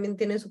que él también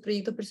tiene sus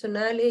proyectos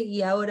personales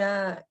y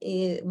ahora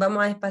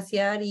vamos a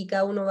espaciar y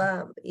cada uno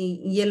va,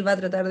 y él va a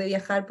tratar de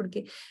viajar,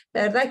 porque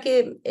la verdad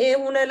que es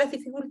una de las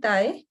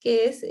dificultades,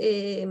 que es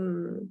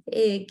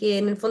que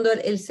en el fondo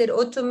el ser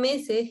 8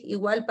 meses,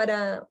 igual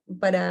para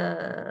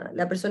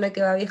la persona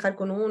que va a viajar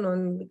con uno,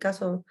 en mi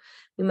caso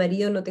mi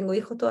marido, no tengo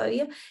hijos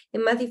todavía,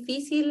 es más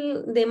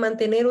difícil de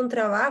mantener un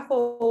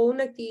trabajo o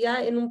una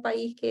actividad en un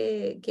país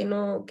que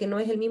no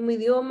es el mismo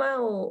idioma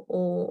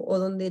o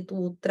donde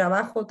tu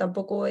trabajo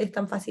tampoco es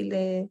tan fácil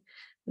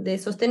de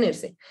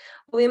sostenerse.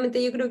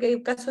 Obviamente yo creo que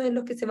hay casos en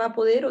los que se va a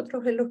poder,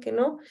 otros en los que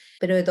no,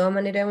 pero de todas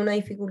maneras es una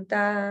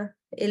dificultad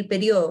el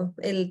periodo,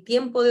 el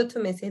tiempo de 8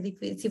 meses.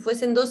 Si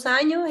fuesen 2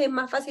 años es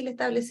más fácil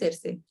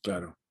establecerse.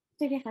 Claro.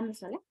 Estoy viajando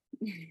sola.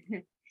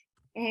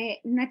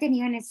 No he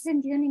tenido en ese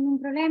sentido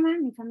ningún problema.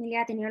 Mi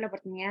familia ha tenido la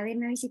oportunidad de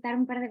irme a visitar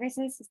un par de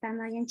veces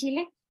estando ahí en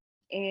Chile,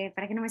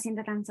 para que no me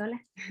sienta tan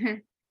sola.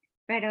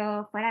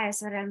 Pero fuera de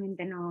eso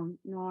realmente no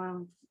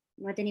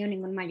he tenido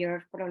ningún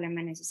mayor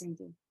problema en ese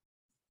sentido.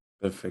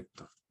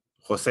 Perfecto.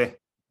 José.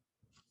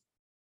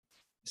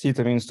 Sí,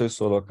 también estoy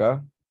solo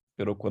acá,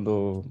 pero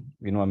cuando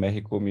vino a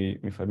México,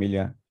 mi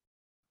familia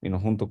vino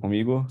junto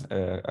conmigo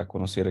a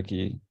conocer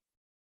aquí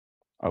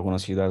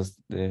algunas ciudades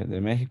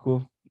de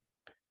México.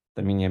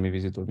 También ya me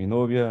visitó mi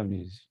novia,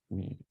 mis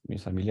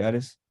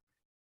familiares,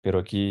 pero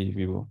aquí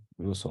vivo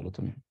solo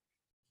también.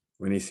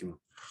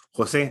 Buenísimo.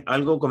 José,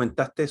 algo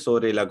comentaste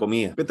sobre la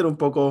comida. Cuéntanos un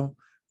poco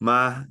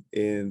más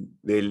del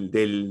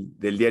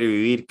diario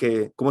vivir,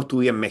 ¿cómo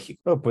estudia en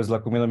México? No, pues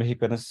la comida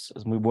mexicana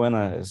es muy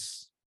buena.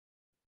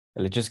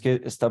 El hecho es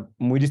que está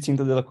muy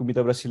distinta de la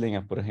comida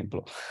brasileña, por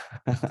ejemplo.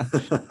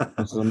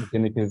 Entonces uno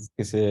tiene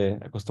que se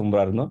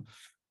acostumbrar, ¿no?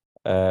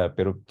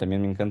 Pero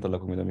también me encanta la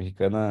comida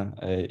mexicana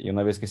y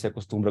una vez que se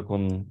acostumbra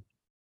con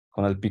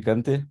el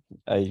picante,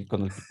 ahí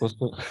con el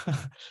picoso,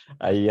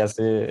 ahí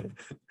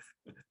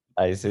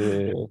ahí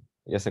se,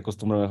 ya se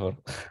acostumbra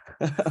mejor.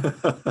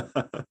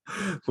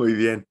 Muy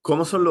bien.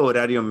 ¿Cómo son los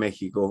horarios en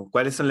México?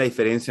 ¿Cuáles son las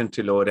diferencias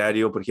entre los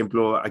horarios? Por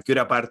ejemplo, ¿a qué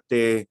hora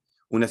parte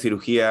una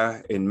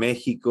cirugía en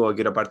México, a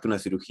qué hora parte una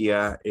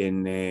cirugía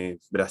en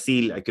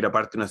Brasil, a qué hora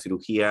parte una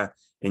cirugía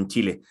en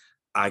Chile,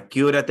 a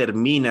qué hora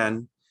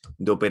terminan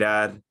de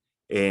operar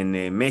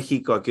en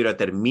México, a qué hora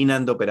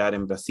terminan de operar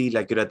en Brasil,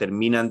 a qué hora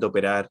terminan de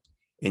operar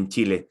en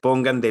Chile.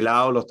 Pongan de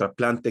lado los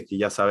trasplantes que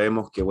ya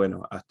sabemos que,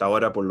 bueno, hasta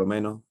ahora por lo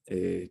menos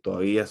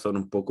todavía son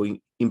un poco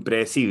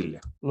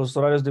impredecibles. Los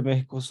horarios de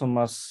México son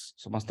más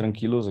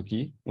tranquilos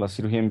aquí. La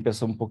cirugía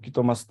empieza un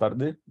poquito más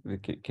tarde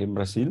que en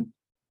Brasil,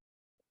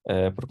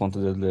 por cuenta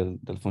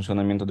del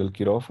funcionamiento del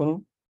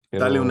quirófano.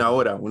 Pero, Dale una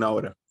hora.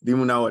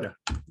 Dime una hora.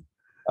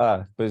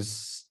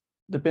 pues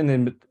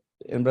depende.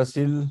 En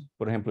Brasil,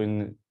 por ejemplo,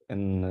 en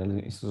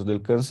el Instituto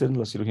del Cáncer,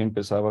 la cirugía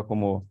empezaba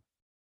como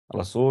a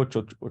las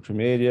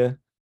 8:30.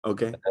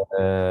 Ok.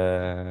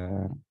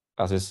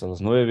 A veces a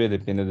las 9,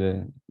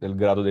 depende del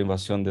grado de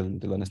invasión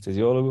del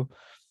anestesiólogo.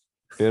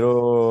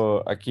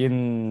 Pero aquí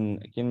en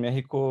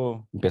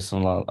México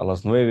empiezan a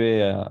las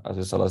 9, a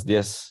veces a las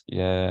 10, y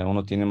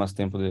uno tiene más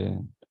tiempo de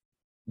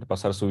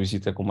pasar su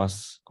visita con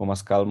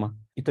más calma.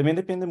 Y también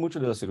depende mucho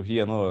de la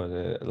cirugía, ¿no?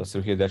 La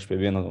cirugía de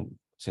HPV, ¿no?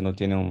 Si no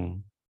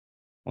tiene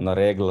una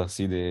regla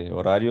así de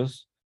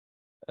horarios,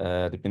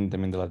 depende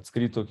también del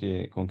adscrito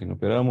con quien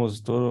operamos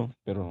y todo.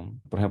 Pero,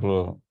 por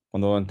ejemplo,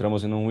 cuando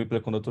entramos en un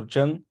Whipple con Dr.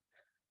 Chan,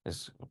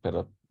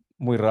 opera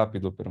muy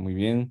rápido, pero muy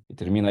bien, y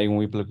termina ahí un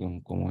Whipple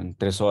como en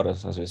 3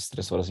 horas, a veces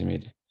 3 horas y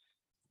media.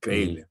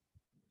 Increíble.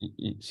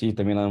 Y sí,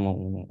 también hay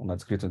un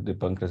adscrito de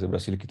páncreas de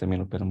Brasil que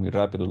también opera muy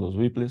rápido los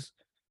Whipples,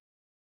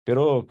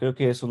 pero creo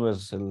que eso no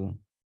es el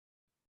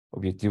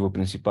objetivo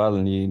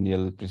principal ni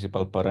el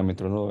principal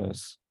parámetro, ¿no?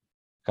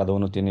 Cada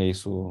uno tiene ahí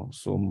su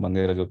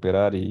manera de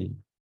operar, y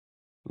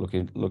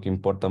lo que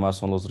importa más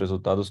son los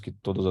resultados, que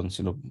todos han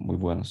sido muy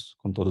buenos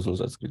con todos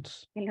los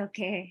adscritos. En lo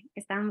que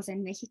estábamos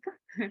en México.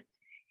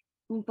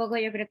 Un poco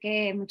yo creo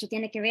que mucho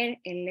tiene que ver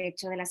el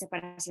hecho de la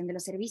separación de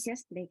los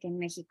servicios, de que en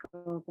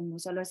México como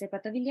solo es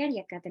hepatobiliar y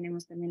acá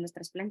tenemos también los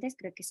trasplantes,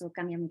 creo que eso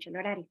cambia mucho el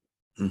horario.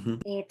 Uh-huh.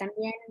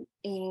 También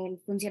el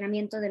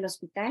funcionamiento del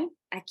hospital,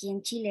 aquí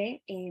en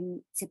Chile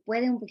se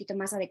puede un poquito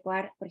más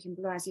adecuar, por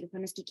ejemplo, a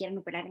cirujanos que quieran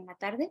operar en la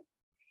tarde.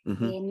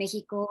 Uh-huh. En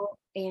México,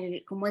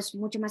 como es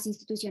mucho más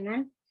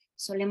institucional,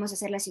 solemos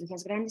hacer las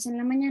cirugías grandes en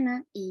la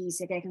mañana y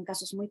se dejan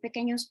casos muy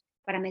pequeños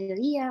para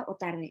mediodía o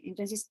tarde.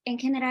 Entonces, en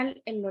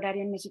general, el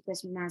horario en México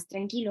es más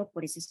tranquilo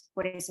por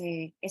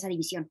esa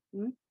división.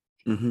 ¿No?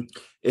 Uh-huh.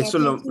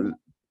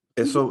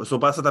 Eso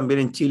pasa también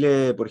en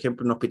Chile, por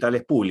ejemplo, en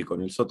hospitales públicos,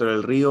 en el Soto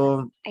del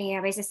Río.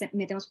 A veces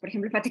metemos, por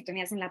ejemplo,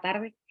 hepatectomías en la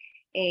tarde.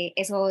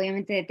 Eso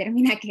obviamente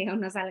determina que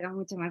uno salga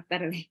mucho más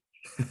tarde.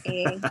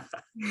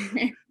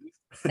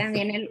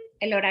 También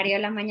el horario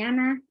de la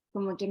mañana,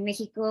 como que en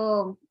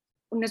México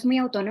uno es muy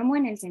autónomo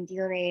en el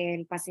sentido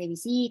del pase de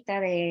visita,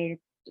 de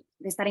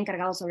estar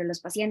encargado sobre los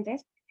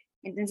pacientes.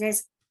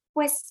 Entonces,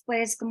 pues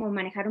puedes como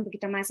manejar un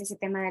poquito más ese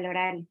tema del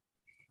horario.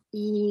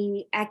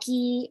 Y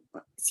aquí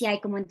sí hay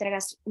como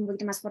entregas un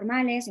poquito más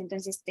formales,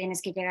 entonces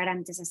tienes que llegar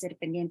antes a hacer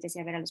pendientes y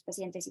a ver a los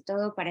pacientes y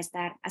todo para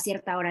estar a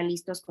cierta hora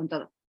listos con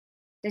todo.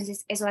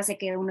 Entonces eso hace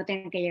que uno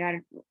tenga que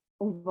llegar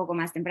un poco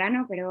más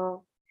temprano,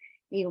 pero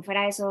digo,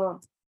 fuera de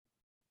eso,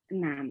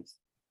 nada más.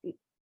 Sí.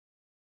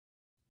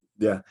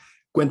 Ya.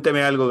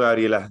 Cuéntame algo,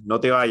 Gabriela, no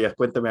te vayas,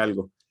 cuéntame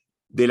algo.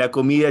 De la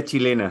comida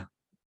chilena,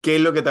 ¿qué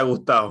es lo que te ha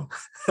gustado?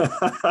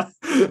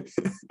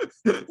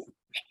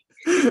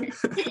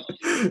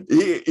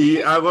 y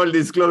hago el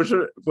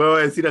disclosure, puedo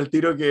decir al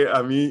tiro que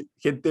a mí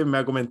gente me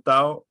ha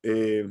comentado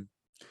que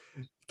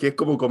es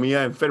como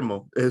comida de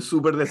enfermo, es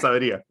súper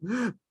desabrida.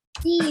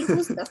 Sí,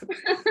 justo.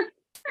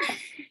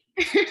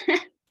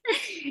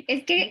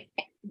 Es que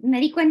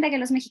me di cuenta que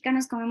los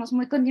mexicanos comemos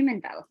muy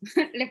condimentado.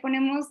 Le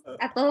ponemos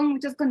a todo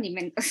muchos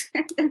condimentos.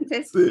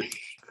 Entonces,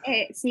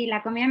 sí,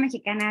 la comida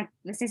mexicana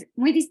pues, es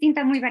muy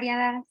distinta, muy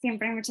variada,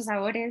 siempre hay muchos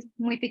sabores,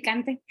 muy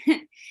picante.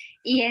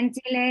 Y en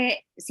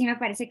Chile sí me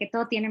parece que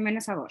todo tiene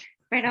menos sabor.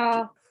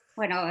 Pero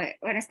bueno,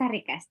 está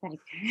rica, está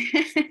rica.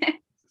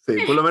 Sí,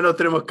 por lo menos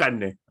tenemos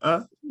carne.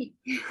 ¿Ah? Sí.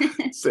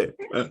 Sí.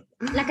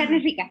 La carne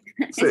es rica,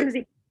 Sí. eso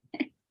sí.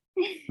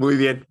 Muy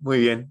bien, muy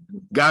bien.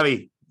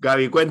 Gaby,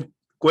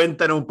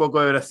 cuéntanos un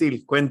poco de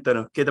Brasil,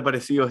 cuéntanos, ¿qué te ha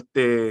parecido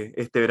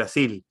este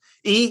Brasil?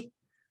 Y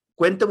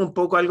cuéntame un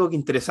poco algo que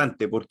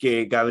interesante,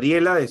 porque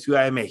Gabriela de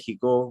Ciudad de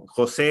México,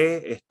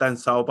 José está en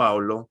Sao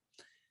Paulo,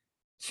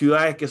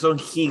 ciudades que son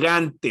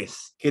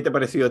gigantes. ¿Qué te ha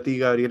parecido a ti,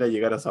 Gabriela,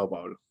 llegar a Sao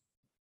Paulo?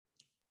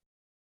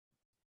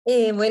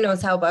 Bueno,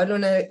 Sao Paulo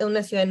es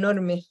una ciudad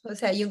enorme. O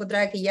sea, yo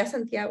encontraba que ya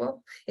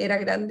Santiago era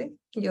grande.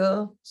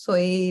 Yo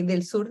soy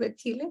del sur de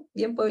Chile,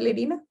 bien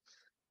pueblerina.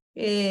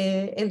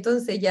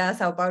 Entonces ya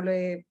Sao Paulo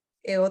es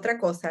otra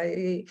cosa.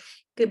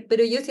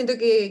 Pero yo siento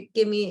que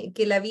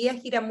la vía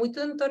gira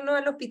mucho en torno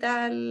al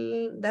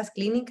hospital, las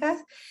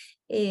clínicas.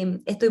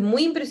 Estoy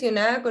muy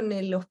impresionada con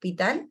el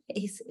hospital,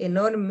 es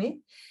enorme,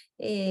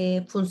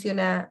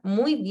 funciona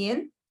muy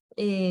bien.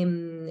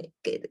 tiene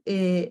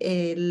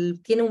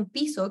un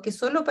piso que es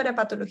solo para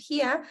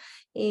patología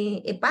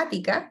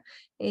hepática,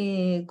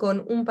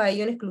 con un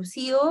pabellón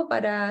exclusivo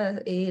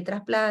para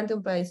trasplante,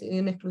 un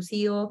pabellón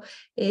exclusivo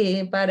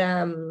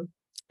para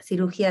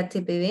cirugía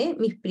HPB.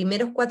 Mis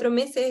primeros 4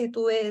 meses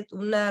estuve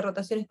una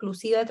rotación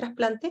exclusiva de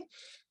trasplante,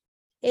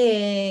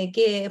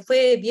 que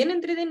fue bien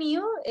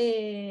entretenido,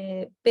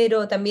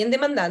 pero también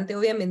demandante,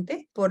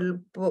 obviamente,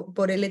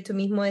 por el hecho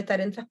mismo de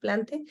estar en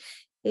trasplante.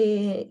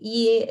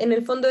 Y en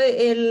el fondo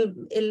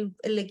el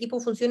equipo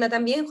funciona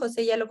tan bien,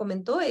 José ya lo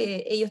comentó,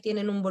 ellos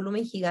tienen un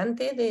volumen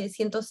gigante de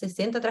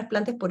 160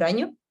 trasplantes por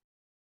año.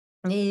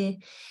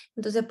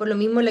 Entonces, por lo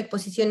mismo, la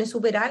exposición es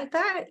súper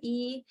alta,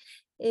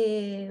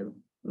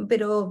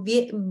 pero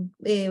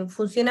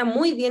funciona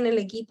muy bien el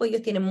equipo,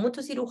 ellos tienen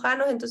muchos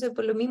cirujanos, entonces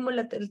por lo mismo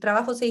el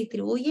trabajo se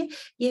distribuye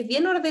y es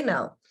bien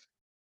ordenado.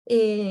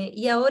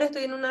 Y ahora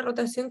estoy en una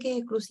rotación que es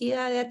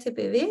exclusiva de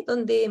HPB,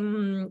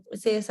 donde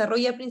se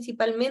desarrolla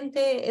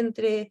principalmente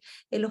entre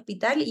el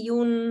hospital y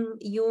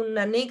un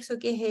anexo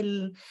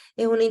que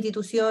es una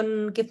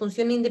institución que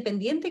funciona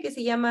independiente que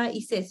se llama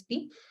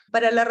ICESPI.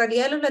 Para la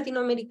realidad de los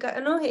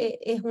latinoamericanos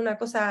es una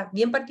cosa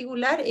bien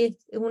particular, es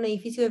un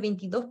edificio de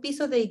 22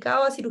 pisos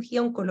dedicado a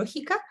cirugía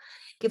oncológica,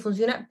 que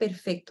funciona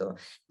perfecto.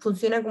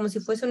 Funciona como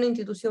si fuese una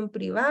institución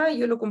privada,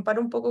 yo lo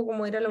comparo un poco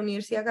como era la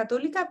Universidad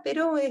Católica,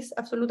 pero es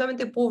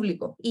absolutamente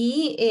público.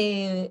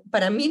 Y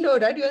para mí los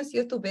horarios han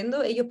sido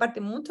estupendos, ellos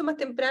parten mucho más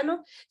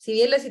temprano, si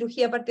bien la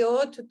cirugía parte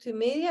 8,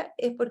 8:30,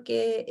 es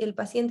porque el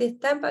paciente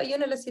está en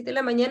pabellón a las 7 de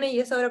la mañana y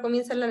a esa hora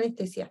comienza la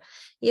anestesia.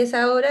 Y a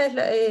esa hora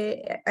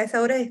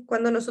es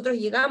cuando nosotros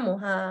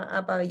llegamos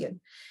a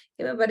pabellón.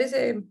 Que me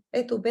parece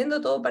estupendo,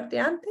 todo parte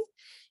antes.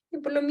 Y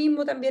por lo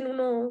mismo también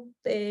uno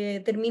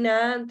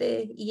termina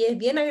antes y es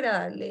bien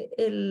agradable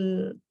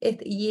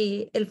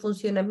y el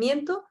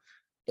funcionamiento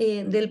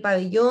del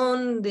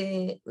pabellón,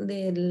 de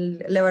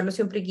la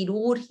evaluación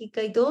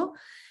prequirúrgica y todo,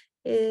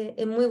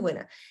 es muy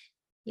buena.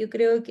 Yo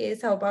creo que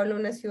Sao Paulo es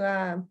una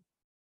ciudad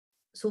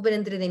súper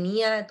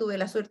entretenida, tuve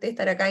la suerte de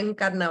estar acá en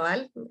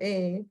Carnaval,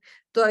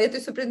 todavía estoy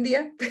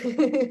sorprendida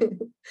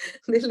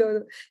de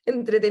lo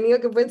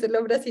entretenido que pueden ser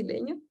los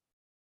brasileños.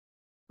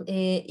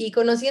 Y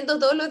conociendo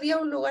todos los días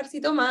un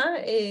lugarcito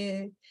más,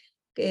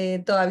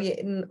 que todavía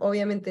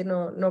obviamente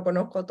no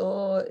conozco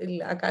todo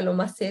acá lo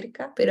más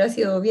cerca, pero ha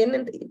sido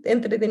bien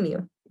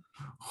entretenido.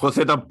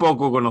 José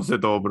tampoco conoce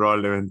todo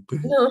probablemente.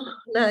 No,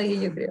 nadie,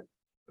 yo creo.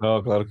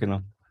 No, claro que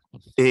no.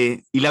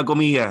 Y la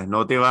comida,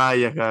 no te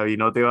vayas, Gaby,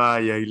 no te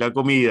vayas. Y la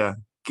comida,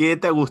 ¿qué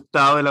te ha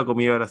gustado de la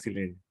comida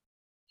brasileña?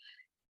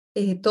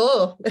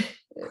 Todo.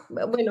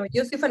 Bueno,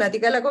 yo soy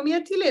fanática de la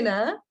comida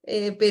chilena,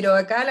 pero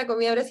acá la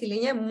comida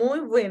brasileña es muy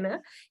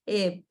buena,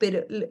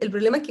 pero el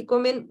problema es que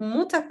comen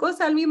muchas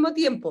cosas al mismo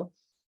tiempo,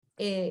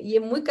 y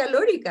es muy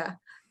calórica.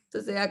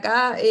 Entonces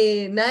acá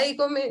nadie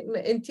come,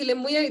 en Chile es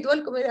muy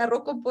habitual comer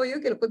arroz con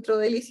pollo, que lo encuentro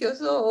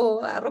delicioso,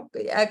 o arroz,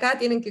 acá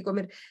tienen que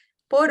comer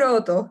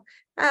poroto,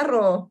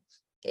 arroz,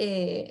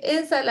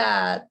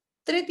 ensalada,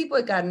 3 tipos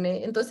de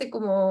carne. Entonces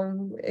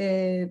como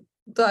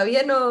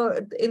todavía no,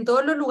 en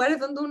todos los lugares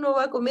donde uno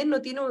va a comer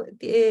no tiene,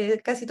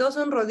 casi todos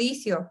son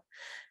rodicios.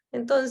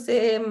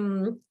 Entonces,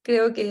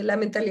 creo que la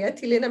mentalidad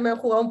chilena me ha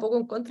jugado un poco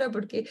en contra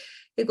porque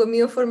he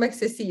comido de forma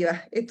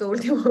excesiva estos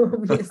últimos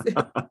meses,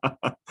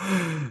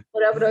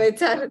 por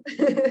aprovechar.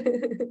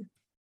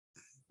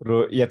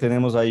 Pero ya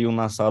tenemos ahí un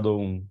asado,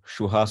 un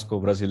churrasco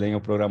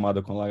brasileño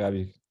programado con la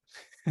Gaby.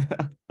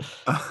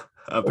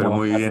 Pero Como la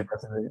muy carne bien.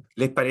 brasileña.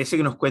 ¿Les parece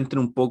que nos cuenten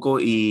un poco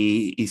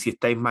y si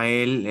está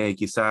Ismael,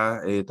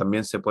 quizás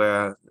también se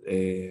pueda...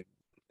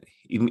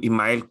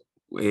 Ismael,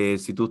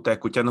 si tú estás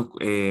escuchando,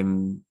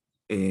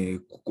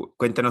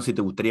 cuéntanos si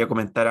te gustaría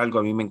comentar algo.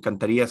 A mí me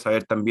encantaría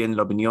saber también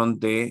la opinión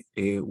de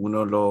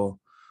uno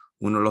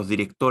de los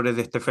directores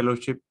de este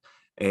fellowship.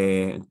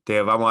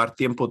 Te vamos a dar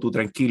tiempo, tú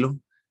tranquilo.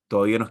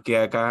 Todavía nos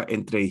queda acá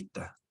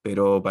entrevista,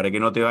 pero para que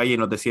no te vayas y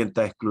no te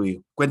sientas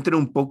excluido. Cuéntenos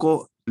un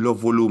poco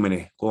los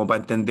volúmenes, como para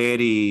entender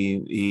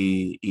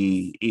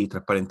y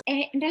transparentar.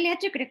 En realidad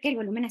yo creo que el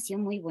volumen ha sido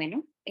muy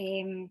bueno.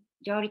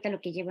 Yo ahorita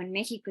lo que llevo en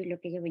México y lo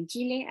que llevo en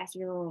Chile ha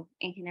sido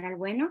en general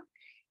bueno.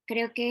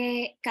 Creo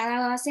que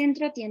cada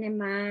centro tiene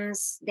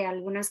más de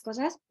algunas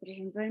cosas. Por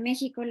ejemplo, en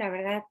México, la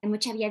verdad, hay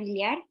mucha vía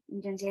biliar,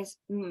 entonces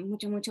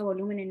mucho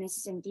volumen en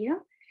ese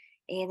sentido.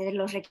 De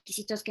los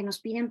requisitos que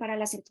nos piden para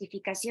la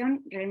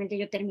certificación, realmente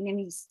yo terminé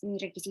mis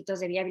requisitos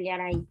de vía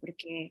biliar ahí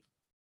porque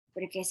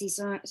sí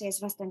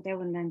es bastante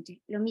abundante.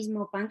 Lo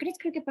mismo páncreas,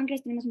 creo que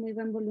páncreas tenemos muy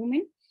buen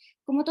volumen.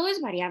 Como todo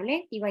es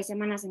variable, y hay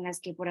semanas en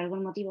las que por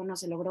algún motivo no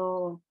se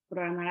logró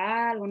programar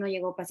algo, no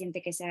llegó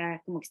paciente que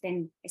sea como que esté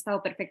en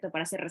estado perfecto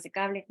para ser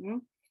resecable,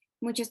 ¿no?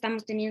 Mucho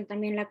estamos teniendo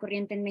también la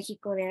corriente en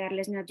México de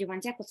darles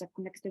neoadyuvancia, cosa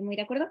con la que estoy muy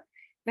de acuerdo,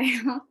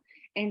 pero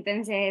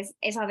entonces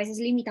eso a veces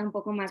limita un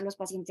poco más los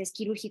pacientes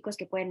quirúrgicos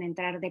que pueden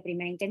entrar de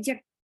primera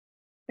intención.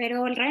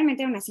 Pero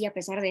realmente aún así, a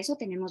pesar de eso,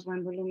 tenemos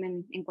buen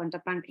volumen en cuanto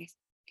a páncreas.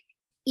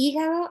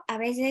 Hígado a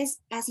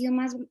veces ha sido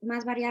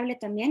más variable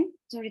también,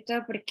 sobre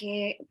todo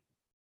porque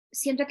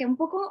siento que un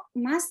poco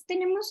más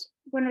tenemos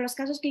bueno, los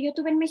casos que yo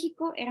tuve en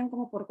México eran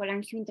como por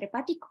colangio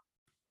intrahepático,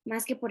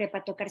 más que por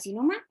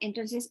hepatocarcinoma.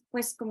 Entonces,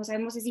 pues como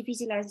sabemos es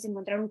difícil a veces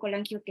encontrar un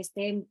colangio que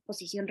esté en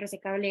posición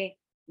resecable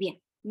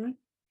bien, ¿no?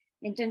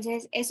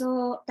 Entonces,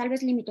 eso tal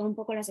vez limitó un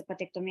poco las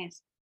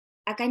hepatectomías.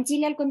 Acá en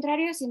Chile, al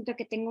contrario, siento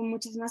que tengo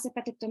muchas más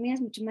hepatectomías,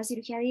 mucho más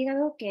cirugía de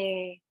hígado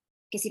que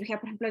cirugía,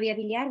 por ejemplo, vía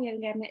biliar. Vía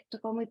biliar me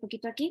tocó muy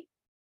poquito aquí.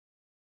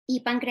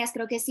 Y páncreas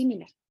creo que es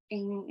similar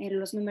en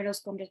los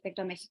números con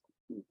respecto a México.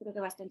 Creo que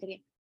bastante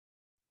bien.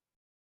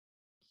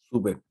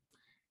 Súper.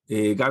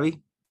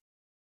 Gaby.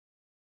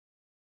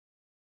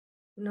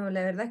 No,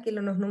 la verdad es que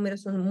los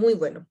números son muy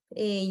buenos.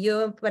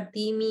 Yo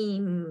partí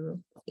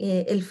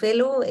el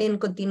fellow en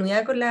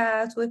continuidad con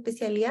la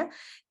subespecialidad,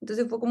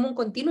 entonces fue como un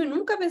continuo y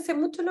nunca pensé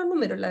mucho en los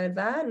números, la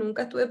verdad.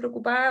 Nunca estuve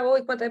preocupada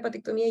hoy cuántas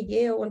hepatectomías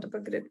llevo,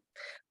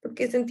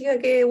 porque sentía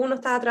que uno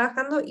estaba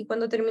trabajando y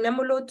cuando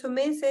terminamos los 8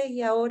 meses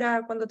y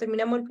ahora cuando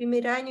terminamos el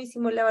primer año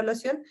hicimos la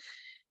evaluación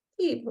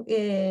y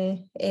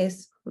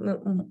es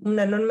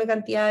una enorme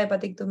cantidad de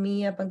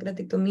hepatectomía,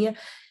 pancreatectomía.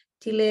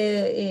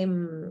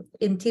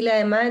 En Chile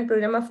además el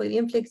programa fue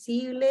bien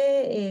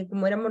flexible,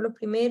 como éramos los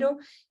primeros,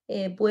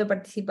 pude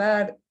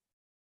participar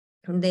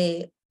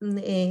de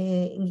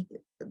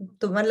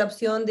tomar la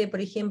opción de,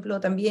 por ejemplo,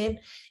 también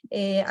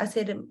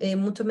hacer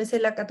muchos meses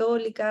en la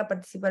Católica,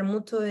 participar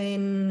mucho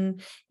en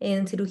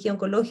cirugía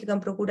oncológica, en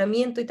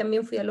procuramiento, y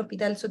también fui al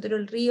Hospital Sotero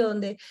del Río,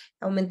 donde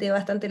aumenté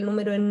bastante el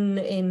número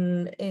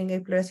en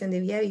exploración de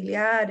vía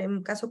biliar,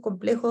 en casos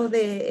complejos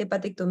de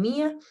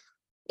hepatectomía.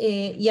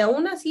 Y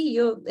aún así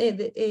yo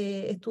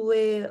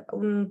estuve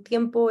un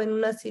tiempo en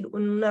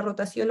una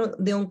rotación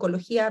de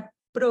oncología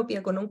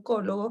propia con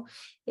oncólogo,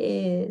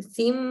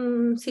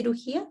 sin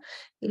cirugía,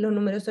 y los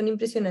números son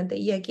impresionantes.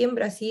 Y aquí en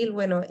Brasil,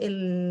 bueno,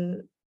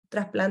 el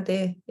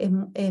trasplante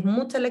es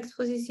mucha la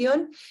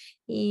exposición,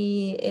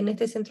 y en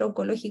este centro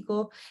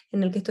oncológico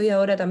en el que estoy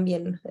ahora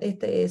también,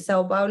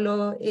 Sao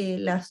Paulo,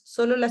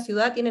 solo la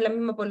ciudad tiene la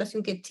misma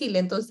población que Chile,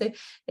 entonces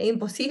es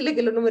imposible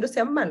que los números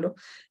sean malos.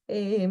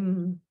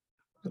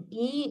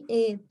 Y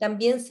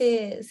también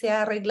se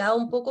ha arreglado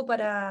un poco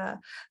para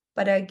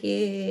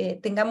que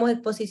tengamos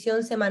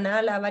exposición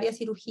semanal a varias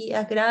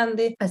cirugías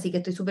grandes, así que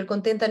estoy súper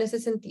contenta en ese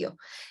sentido.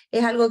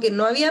 Es algo que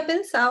no había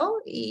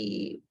pensado,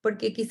 y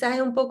porque quizás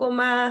es un poco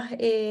más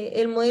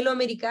el modelo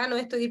americano,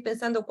 esto de ir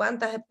pensando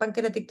cuántas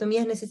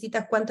pancreatectomías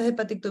necesitas, cuántas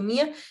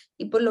hepatectomías,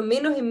 y por lo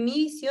menos en mi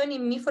visión y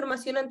en mi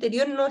formación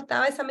anterior no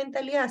estaba esa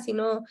mentalidad,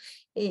 sino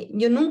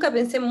yo nunca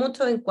pensé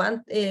mucho en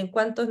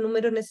cuántos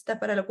números necesitas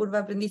para la curva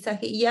de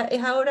aprendizaje, y ya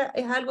ahora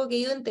es algo que he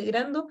ido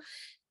integrando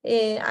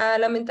a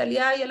la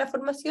mentalidad y a la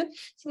formación.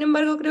 Sin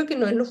embargo, creo que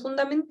no es lo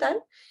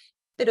fundamental,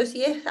 pero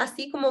si es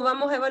así como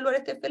vamos a evaluar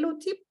este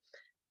fellowship,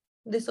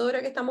 de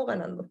sobra que estamos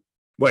ganando.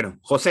 Bueno,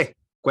 José,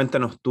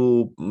 cuéntanos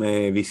tu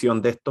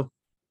visión de esto.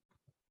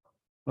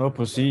 No,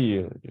 pues sí,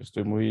 yo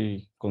estoy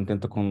muy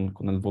contento con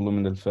el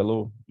volumen del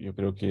fellow. Yo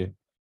creo que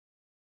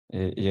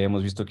ya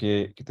hemos visto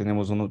que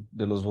tenemos uno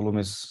de los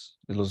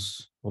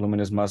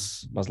volúmenes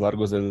más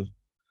largos del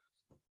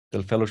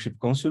Fellowship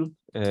Council,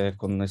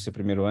 con ese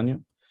primer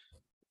año.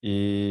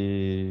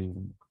 Y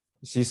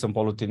sí, São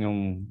Paulo tiene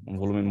un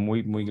volumen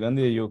muy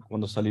grande. Yo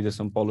cuando salí de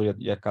São Paulo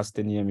ya casi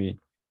tenía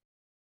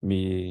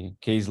mi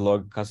case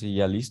log casi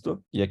ya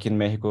listo. Y aquí en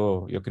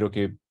México yo creo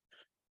que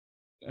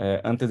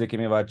antes de que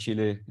me vaya a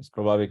Chile es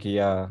probable que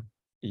ya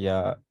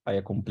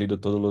haya cumplido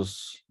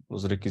todos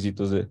los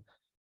requisitos de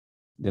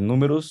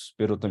números,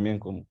 pero también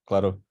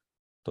claro,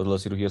 todas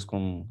las cirugías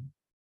con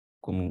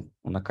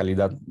una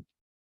calidad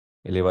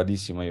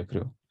elevadísima, yo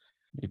creo.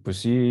 Y pues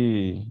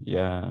sí,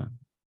 ya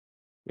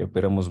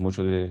operamos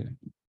mucho de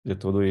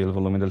todo, y el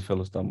volumen del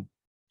fellow está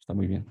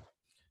muy bien.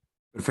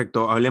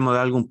 Perfecto, hablemos de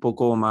algo un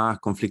poco más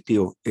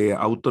conflictivo.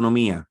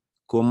 Autonomía,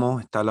 ¿cómo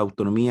está la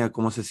autonomía?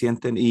 ¿Cómo se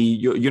sienten? Y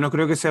yo no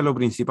creo que sea lo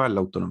principal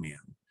la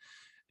autonomía.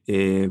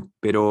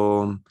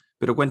 Pero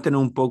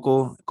cuéntenos un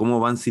poco cómo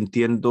van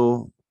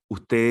sintiendo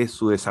ustedes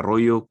su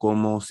desarrollo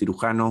como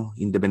cirujanos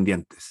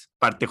independientes.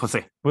 Parte,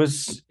 José.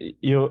 Pues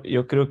yo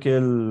creo que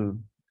el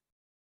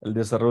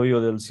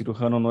desarrollo del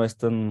cirujano no es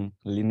tan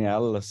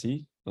lineal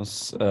así.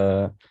 Entonces,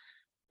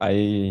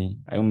 hay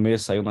un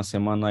mes, hay una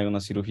semana, hay una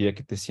cirugía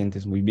que te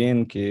sientes muy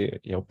bien, que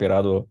he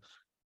operado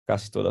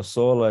casi toda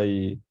sola,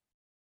 y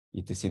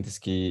te sientes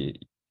que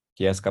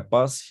es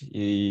capaz,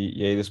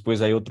 y ahí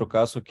después hay otro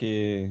caso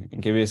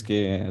en que ves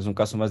que es un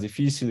caso más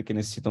difícil, que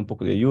necesita un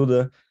poco de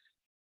ayuda.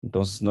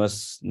 Entonces no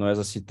es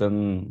así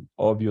tan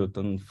obvio,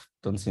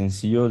 tan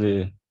sencillo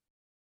de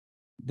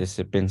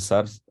se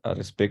pensar al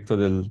respecto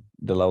de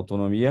la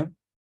autonomía,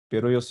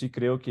 pero yo sí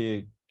creo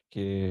que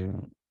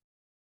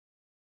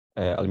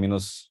al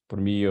menos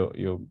por mí,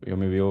 yo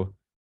me veo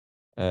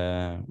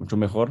mucho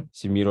mejor.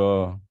 Si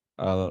miro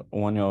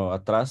un año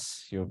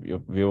atrás, yo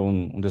veo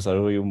un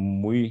desarrollo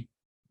muy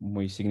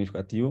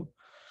significativo,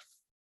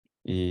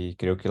 y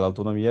creo que la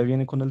autonomía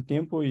viene con el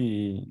tiempo,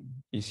 y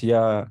sí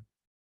ha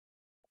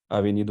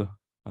venido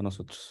a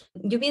nosotros.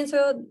 Yo pienso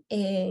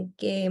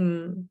que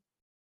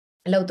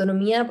La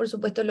autonomía, por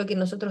supuesto, es lo que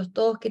nosotros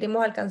todos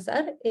queremos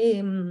alcanzar.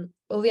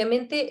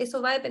 Obviamente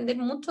eso va a depender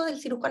mucho del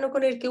cirujano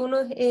con el que uno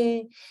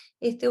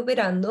esté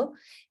operando.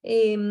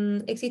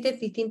 Existen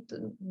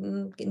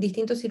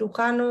distintos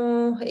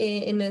cirujanos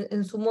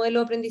en su modelo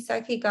de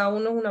aprendizaje y cada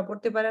uno es un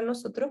aporte para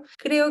nosotros.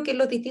 Creo que en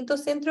los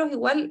distintos centros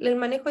igual el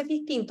manejo es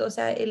distinto. O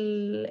sea,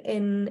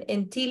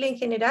 en Chile en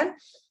general,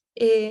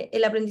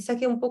 el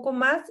aprendizaje es un poco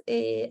más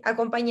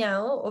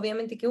acompañado.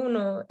 Obviamente que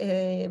uno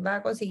va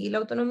a conseguir la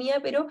autonomía,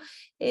 pero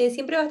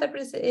siempre va a estar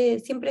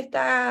siempre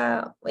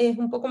está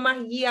un poco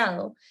más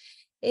guiado.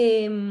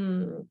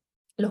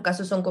 Los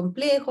casos son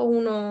complejos,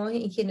 uno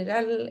en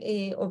general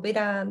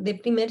opera de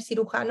primer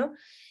cirujano.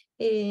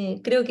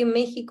 Creo que en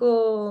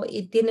México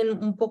tienen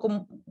un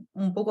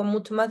poco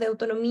mucho más de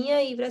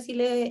autonomía y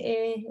Brasil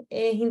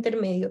es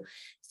intermedio.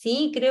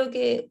 Sí, creo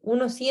que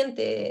uno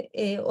siente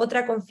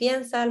otra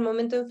confianza al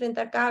momento de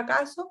enfrentar cada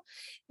caso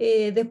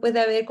después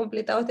de haber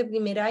completado este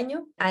primer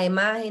año.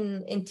 Además,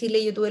 en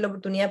Chile yo tuve la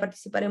oportunidad de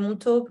participar en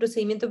muchos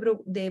procedimientos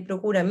de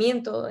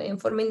procuramiento en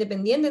forma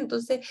independiente,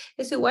 entonces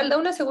eso igual da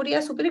una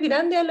seguridad súper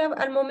grande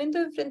al momento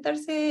de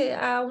enfrentarse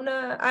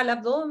al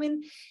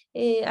abdomen,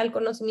 al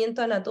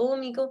conocimiento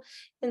anatómico.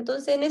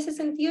 Entonces, en ese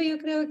sentido, yo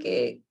creo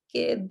que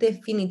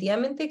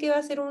definitivamente que va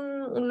a ser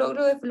un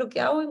logro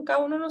desbloqueado en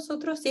cada uno de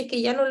nosotros si es que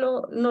ya no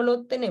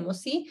lo tenemos,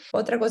 ¿sí?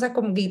 Otra cosa es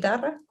como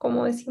guitarra,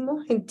 como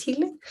decimos en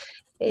Chile.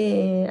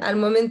 Al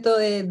momento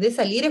de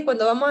salir es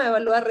cuando vamos a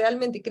evaluar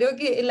realmente. Creo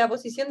que en la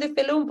posición de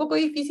fellow es un poco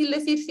difícil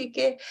decir si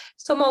que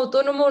somos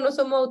autónomos o no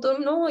somos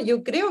autónomos.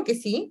 Yo creo que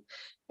sí,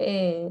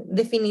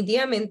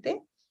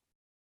 definitivamente,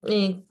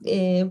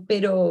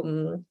 pero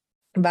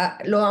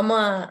lo vamos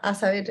a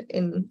saber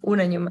en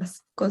un año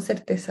más, con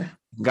certeza.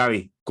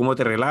 Gaby, ¿cómo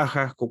te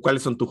relajas?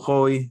 ¿Cuáles son tus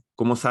hobbies?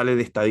 ¿Cómo sales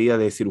de esta vida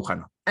de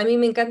cirujano? A mí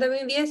me encanta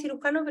mi vida de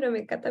cirujano, pero me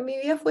encanta mi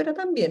vida afuera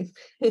también.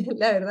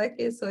 La verdad es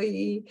que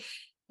soy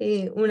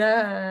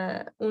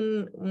una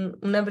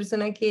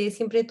persona que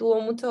siempre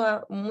tuvo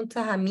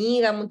muchas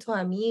amigas, muchos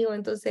amigos,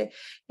 entonces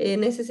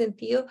en ese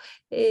sentido,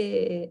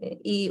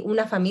 y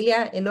una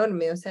familia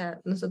enorme, o sea,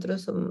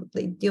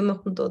 yo me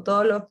junto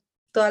todas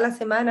las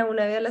semanas,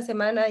 una vez a la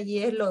semana, y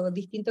es lo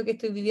distinto que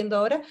estoy viviendo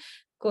ahora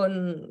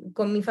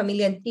con mi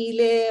familia en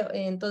Chile.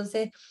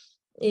 Entonces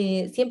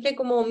siempre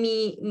como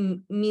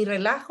mi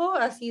relajo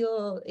ha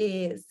sido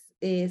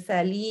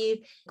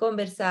salir,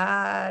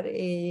 conversar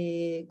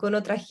con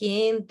otra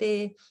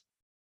gente,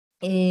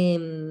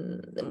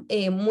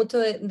 mucho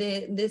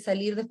de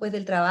salir después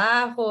del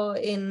trabajo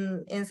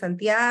en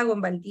Santiago,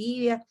 en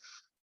Valdivia.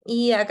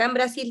 Y acá en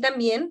Brasil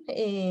también,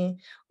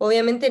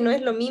 obviamente no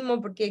es lo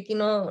mismo porque aquí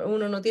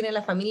uno no tiene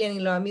la familia ni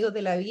los amigos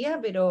de la vida,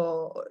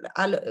 pero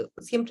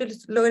siempre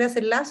logra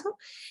hacer lazo.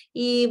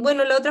 Y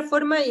bueno, la otra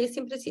forma,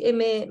 siempre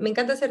me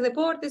encanta hacer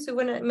deporte, soy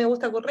buena, me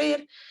gusta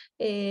correr,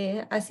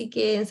 así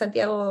que en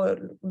Santiago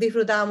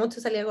disfrutaba mucho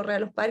salir a correr a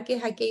los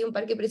parques. Aquí hay un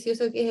parque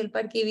precioso que es el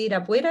Parque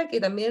Ibirapuera, que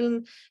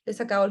también le he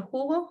sacado el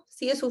jugo.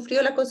 Sí he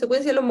sufrido las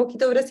consecuencias de los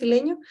mosquitos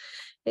brasileños.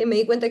 Me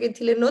di cuenta que en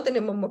Chile no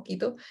tenemos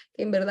mosquitos,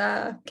 que en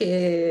verdad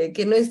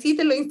que no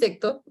existen los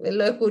insectos.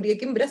 Lo descubrí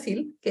aquí en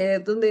Brasil, que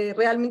es donde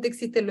realmente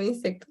existen los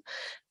insectos.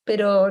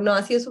 Pero no,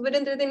 ha sido súper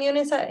entretenido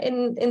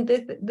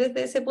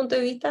desde ese punto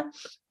de vista,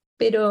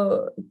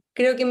 pero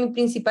creo que mi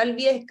principal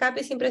vía de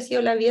escape siempre ha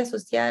sido la vida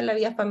social, la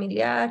vida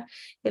familiar,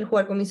 el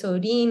jugar con mis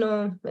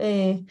sobrinos,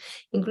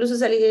 incluso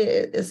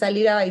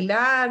salir a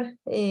bailar,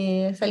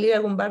 salir a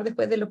algún bar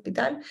después del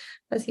hospital,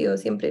 ha sido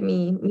siempre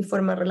mi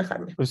forma de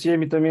relajarme. Pues sí, a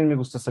mí también me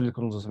gusta salir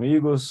con los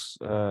amigos,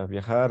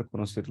 viajar,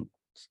 conocer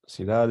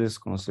ciudades,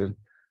 conocer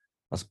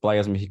las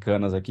playas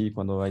mexicanas aquí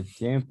cuando hay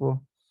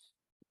tiempo.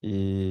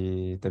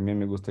 Y también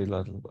me gusta ir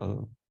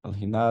al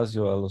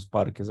gimnasio, a los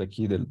parques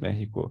aquí del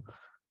México,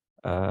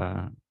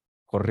 a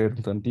correr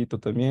un tantito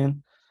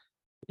también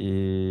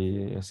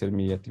y hacer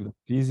mi actividad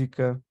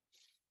física.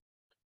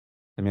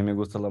 También me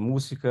gusta la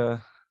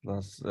música,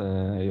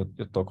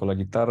 yo toco la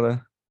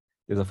guitarra.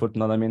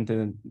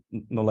 Desafortunadamente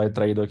no la he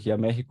traído aquí a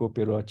México,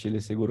 pero a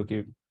Chile seguro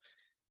que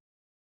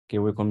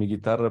voy con mi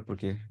guitarra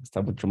porque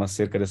está mucho más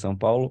cerca de São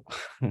Paulo,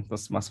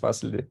 entonces más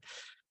fácil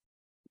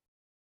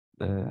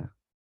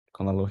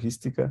con la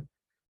logística.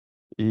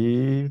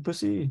 Y pues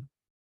sí,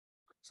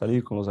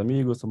 salir con los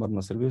amigos, tomar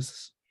unas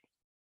cervezas.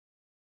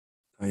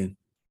 Está bien.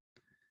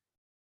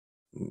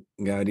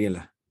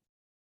 Gabriela.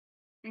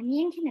 A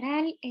mí en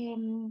general,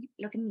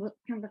 lo que por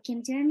ejemplo, aquí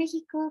en Ciudad de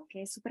México,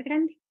 que es súper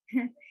grande,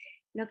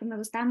 lo que me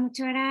gustaba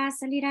mucho era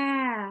salir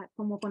a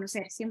como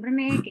conocer. Siempre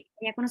me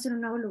quería conocer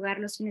un nuevo lugar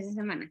los fines de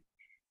semana.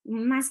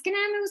 Más que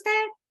nada me gusta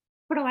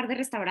probar de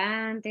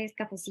restaurantes,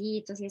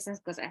 cafecitos y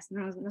esas cosas.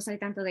 No soy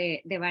tanto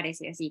de bares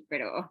y así,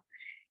 pero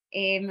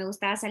me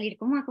gustaba salir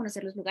como a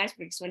conocer los lugares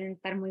porque suelen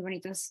estar muy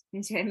bonitos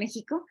en Ciudad de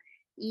México.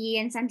 Y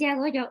en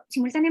Santiago yo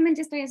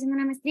simultáneamente estoy haciendo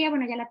una maestría,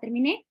 bueno, ya la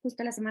terminé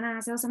justo hace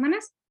 2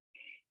 semanas,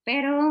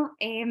 pero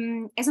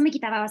eso me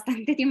quitaba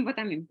bastante tiempo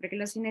también, porque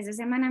los fines de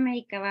semana me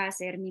dedicaba a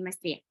hacer mi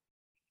maestría.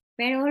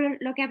 pero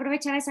lo que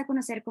aprovechaba es a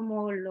conocer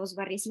como los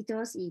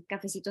barricitos y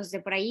cafecitos de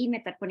por ahí,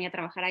 me ponía a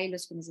trabajar ahí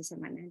los fines de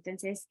semana.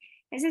 Entonces,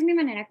 esa es mi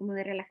manera como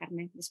de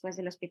relajarme después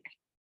del hospital.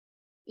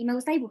 Y me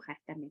gusta dibujar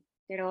también,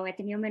 pero he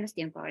tenido menos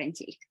tiempo ahora en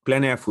Chile.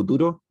 ¿Planes a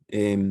futuro?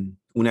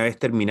 Una vez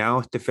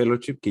terminado este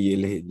fellowship,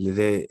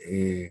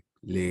 que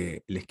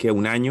les queda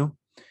un año,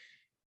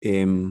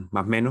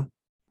 más o menos,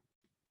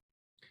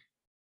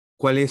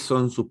 ¿cuáles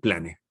son sus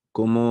planes?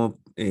 ¿Cómo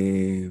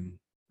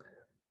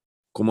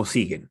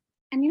siguen?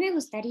 A mí me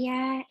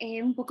gustaría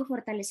un poco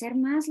fortalecer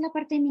más la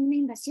parte de mínima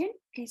invasión,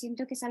 que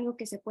siento que es algo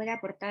que se puede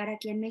aportar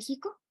aquí en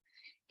México.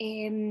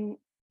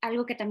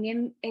 Algo que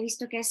también he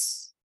visto que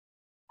es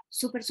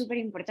súper, súper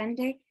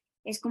importante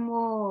es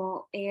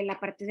como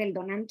la parte del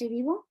donante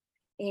vivo.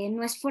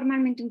 No es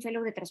formalmente un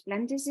fellow de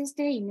trasplantes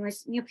y no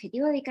es mi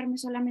objetivo dedicarme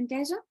solamente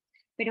a eso,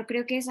 pero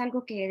creo que es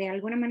algo que de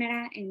alguna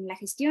manera en la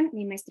gestión,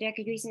 mi maestría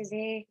que yo hice es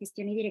de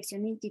gestión y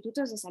dirección de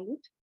institutos de salud.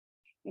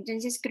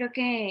 Entonces creo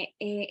que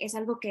es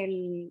algo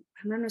que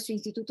nuestro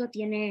instituto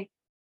tiene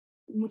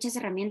muchas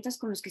herramientas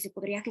con las que se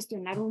podría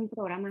gestionar un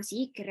programa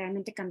así, que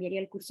realmente cambiaría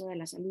el curso de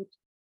la salud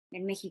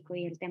en México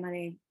y el tema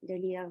del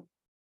hígado.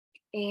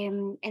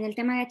 En el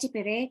tema de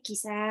HPB,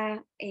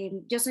 quizá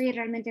yo soy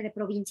realmente de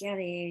provincia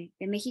de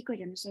México,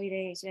 yo no soy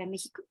de Ciudad de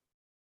México.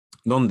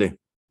 ¿Dónde?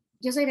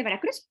 Yo soy de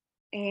Veracruz.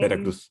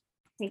 Veracruz.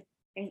 Sí,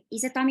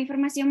 hice toda mi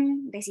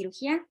formación de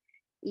cirugía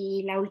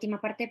y la última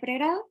parte de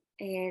pregrado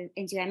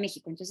en Ciudad de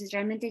México. Entonces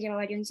realmente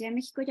llevaba yo en Ciudad de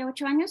México ya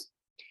 8 años,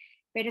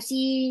 pero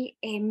sí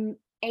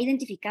he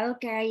identificado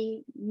que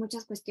hay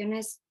muchas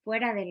cuestiones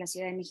fuera de la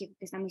Ciudad de México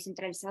que está muy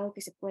centralizado que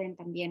se pueden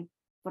también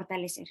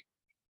fortalecer.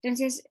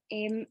 Entonces,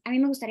 a mí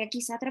me gustaría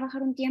quizá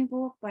trabajar un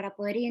tiempo para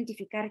poder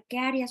identificar qué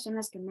áreas son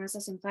las que más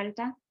hacen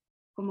falta.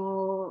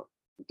 Como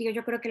digo,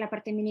 yo creo que la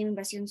parte de mínima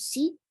invasión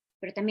sí,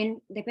 pero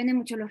también depende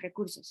mucho de los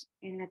recursos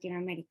en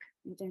Latinoamérica.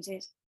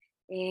 Entonces,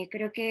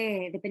 creo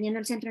que dependiendo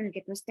del centro en el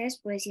que tú estés,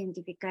 puedes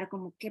identificar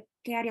como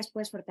qué áreas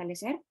puedes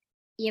fortalecer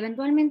y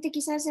eventualmente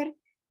quizás hacer,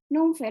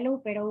 no un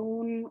fellow, pero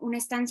una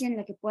estancia en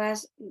la que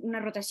puedas, una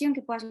rotación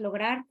que puedas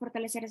lograr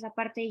fortalecer esa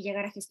parte y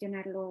llegar a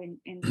gestionarlo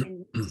en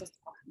estos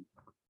trabajos.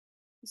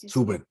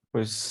 Súper.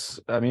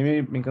 Pues a mí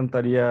me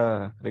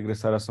encantaría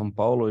regresar a São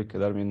Paulo y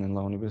quedarme en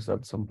la Universidad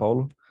de São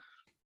Paulo.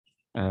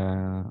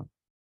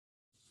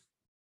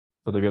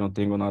 Todavía no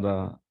tengo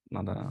nada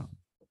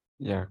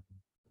ya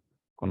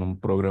con un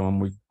programa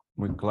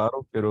muy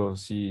claro, pero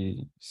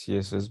sí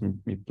ese es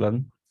mi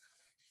plan.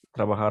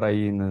 Trabajar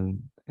ahí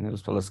en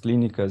las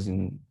clínicas,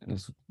 en el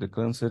Instituto de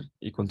Cáncer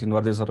y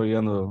continuar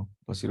desarrollando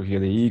la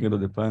cirugía de hígado,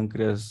 de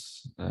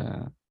páncreas,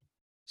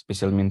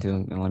 especialmente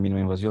en la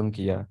mínima invasión,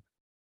 que ya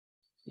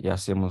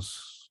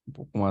hacemos un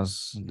poco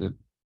más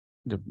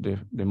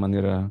de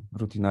manera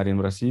rutinaria en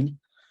Brasil.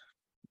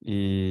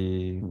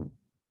 Y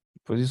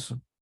pues eso,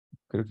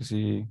 creo que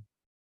sí,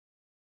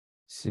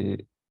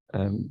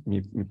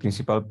 mi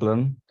principal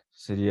plan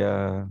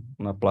sería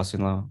una plaza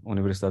en la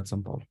Universidad de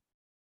São Paulo.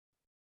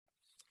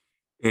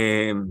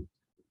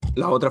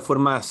 La otra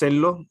forma de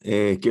hacerlo,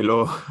 que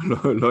lo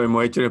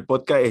hemos hecho en el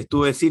podcast, es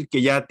tú decir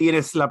que ya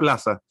tienes la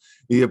plaza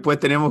y después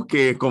tenemos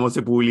que, como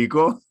se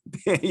publicó,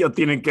 ellos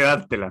tienen que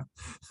dártela.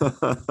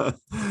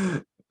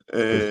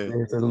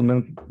 Ese es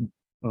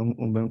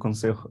un buen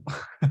consejo.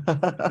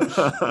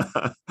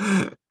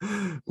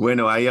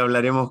 Bueno, ahí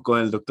hablaremos con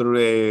el doctor,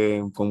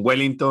 con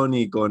Wellington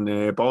y con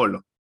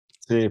Paolo.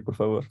 Sí, por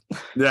favor.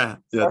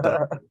 Ya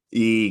está.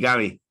 Y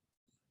Gaby,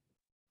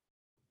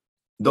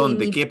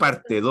 ¿dónde? ¿Qué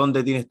parte?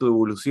 ¿Dónde tienes tu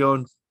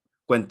evolución?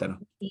 Cuéntanos.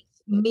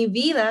 Mi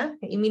vida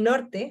y mi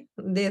norte,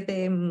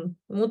 desde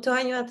muchos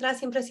años atrás,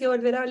 siempre ha sido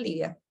volver a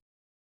Bolivia.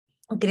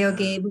 Creo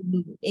que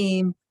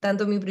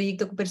tanto mi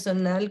proyecto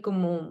personal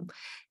como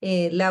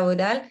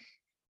laboral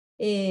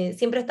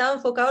siempre he estado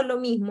enfocado en lo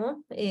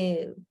mismo.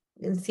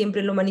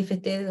 Siempre lo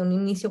manifesté desde un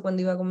inicio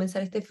cuando iba a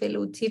comenzar este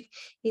fellowship,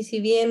 y si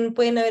bien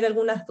pueden haber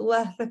algunas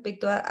dudas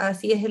respecto a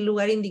si es el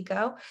lugar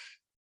indicado,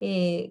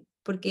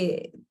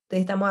 porque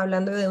estamos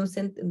hablando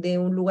de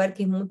un lugar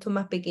que es mucho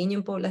más pequeño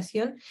en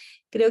población,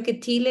 creo que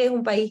Chile es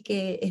un país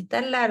que es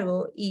tan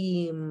largo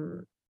y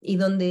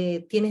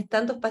donde tienes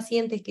tantos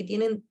pacientes que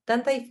tienen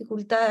tanta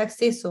dificultad de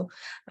acceso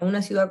a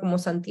una ciudad como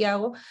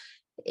Santiago.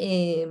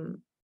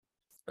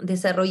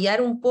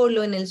 Desarrollar un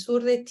polo en el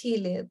sur de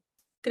Chile.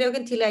 Creo que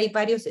en Chile hay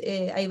varias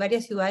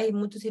ciudades y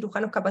muchos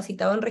cirujanos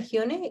capacitados en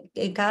regiones.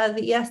 Cada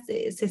día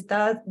se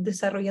está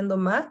desarrollando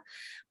más.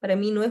 Para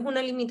mí no es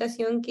una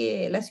limitación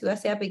que la ciudad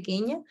sea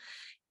pequeña.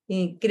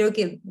 Creo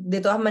que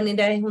de todas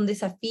maneras es un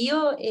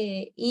desafío,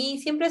 y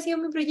siempre ha sido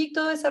mi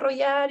proyecto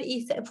desarrollar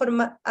y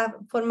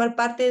formar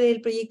parte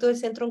del proyecto del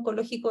Centro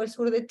Oncológico del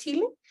Sur de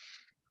Chile.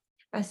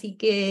 Así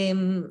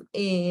que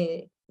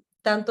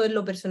tanto en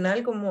lo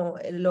personal como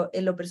en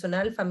lo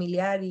personal,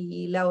 familiar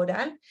y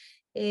laboral,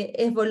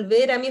 es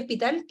volver a mi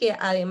hospital, que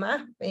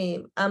además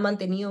ha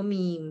mantenido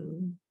mi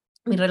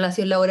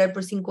relación laboral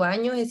por 5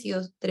 años. He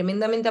sido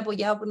tremendamente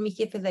apoyado por mis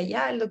jefes de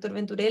allá, el doctor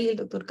Venturel y el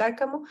doctor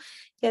Cárcamo,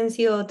 que han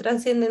sido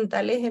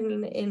trascendentales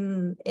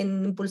en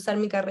impulsar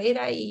mi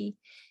carrera y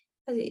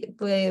Así,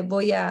 pues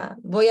voy a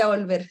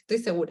volver, estoy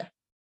segura.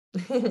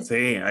 Sí,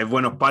 hay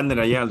buenos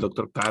partners allá, el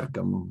doctor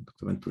Cárcamo, el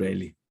doctor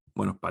Venturelli,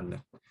 buenos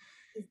partners.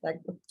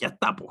 Exacto. Ya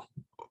está, pues.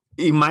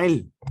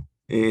 Ismael,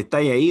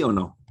 ¿estáis ahí o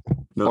no?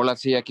 No. Hola,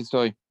 sí, aquí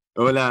estoy.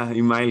 Hola,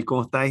 Ismael,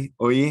 ¿cómo estáis?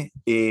 Oye,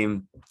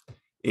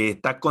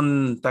 ¿estás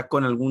con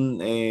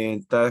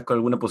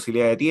alguna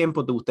posibilidad de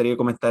tiempo? ¿Te gustaría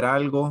comentar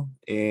algo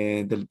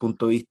desde el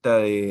punto de vista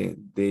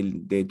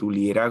de tu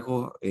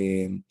liderazgo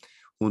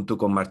junto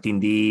con Martín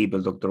Deep,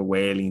 el doctor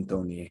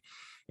Wellington y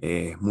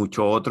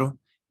muchos otros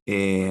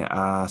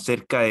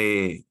acerca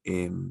de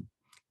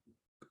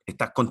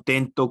 ¿estás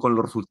contento con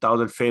los resultados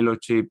del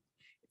fellowship?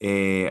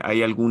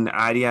 ¿Hay algún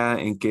área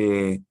en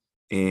que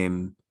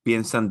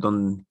piensan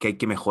que hay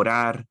que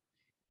mejorar?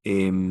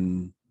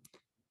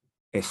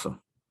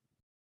 Eso.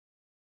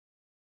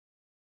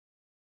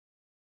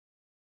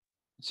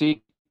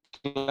 Sí,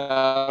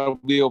 claro,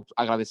 digo,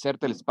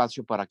 agradecerte el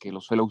espacio para que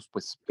los fellows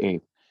pues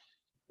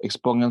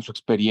expongan su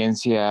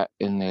experiencia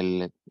en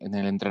el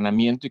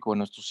entrenamiento y que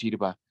bueno, esto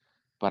sirva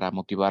para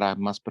motivar a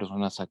más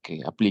personas a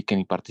que apliquen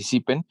y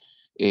participen.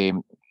 Eh,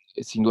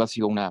 Sin duda ha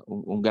sido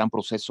un gran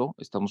proceso,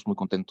 estamos muy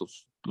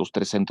contentos los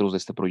 3 centros de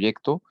este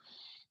proyecto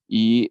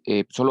y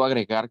solo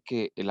agregar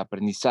que el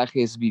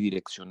aprendizaje es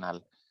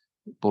bidireccional.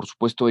 Por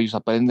supuesto, ellos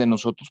aprenden de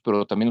nosotros,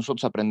 pero también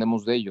nosotros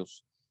aprendemos de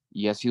ellos.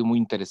 Y ha sido muy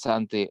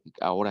interesante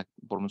ahora,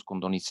 por lo menos con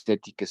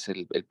Donizeti, que es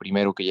el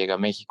primero que llega a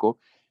México,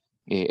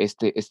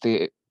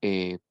 este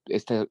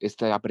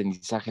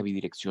aprendizaje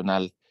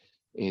bidireccional,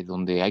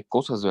 donde hay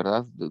cosas,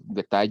 ¿verdad?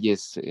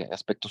 Detalles,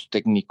 aspectos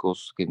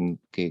técnicos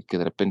que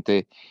de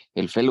repente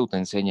el fellow te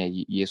enseña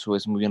y eso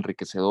es muy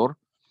enriquecedor.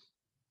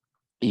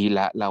 Y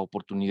la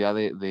oportunidad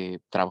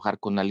de trabajar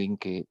con alguien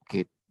que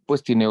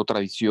pues tiene otra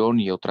visión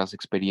y otras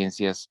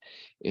experiencias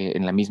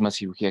en la misma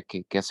cirugía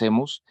que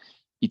hacemos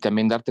y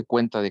también darte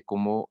cuenta de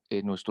cómo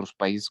nuestros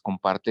países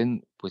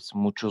comparten pues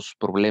muchos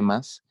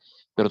problemas,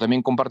 pero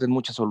también comparten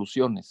muchas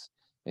soluciones.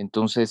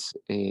 Entonces,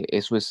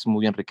 eso es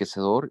muy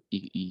enriquecedor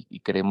y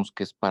creemos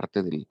que es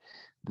parte de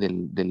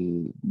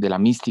la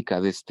mística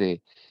de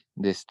este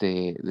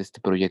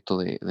proyecto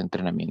de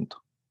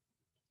entrenamiento.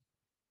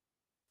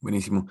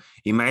 Buenísimo.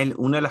 Ismael,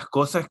 una de las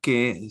cosas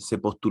que se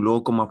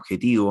postuló como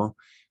objetivo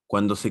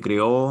cuando se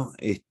creó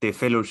este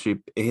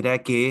fellowship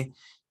era que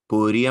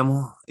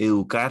podríamos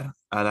educar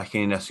a las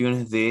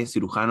generaciones de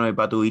cirujanos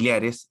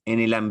hepatobiliares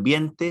en el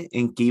ambiente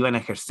en que iban a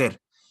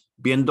ejercer,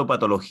 viendo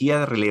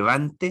patologías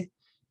relevantes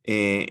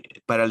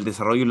para el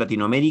desarrollo en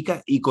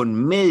Latinoamérica y con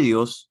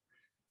medios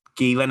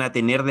que iban a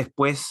tener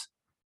después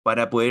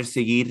para poder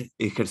seguir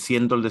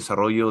ejerciendo el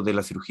desarrollo de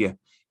la cirugía.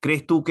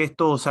 ¿Crees tú que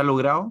esto se ha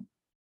logrado?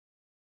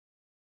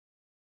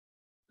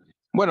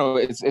 Bueno,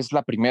 es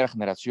la primera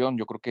generación,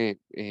 yo creo que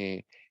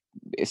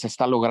se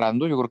está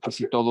logrando, yo creo que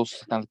sí todos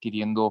están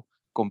adquiriendo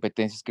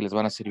competencias que les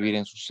van a servir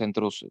en sus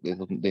centros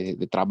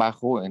de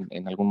trabajo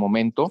en algún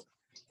momento.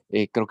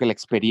 Creo que la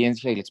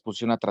experiencia y la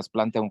exposición a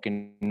trasplante,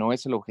 aunque no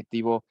es el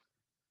objetivo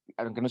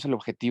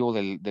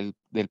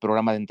del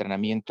programa de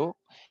entrenamiento,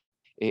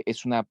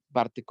 es una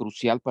parte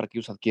crucial para que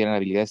ellos adquieran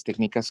habilidades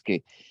técnicas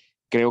que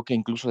creo que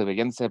incluso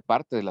deberían ser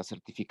parte de la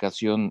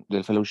certificación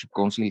del Fellowship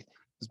Council.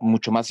 Es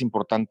mucho más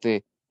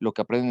importante lo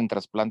que aprenden en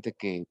trasplante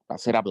que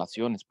hacer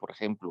ablaciones, por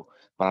ejemplo,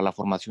 para la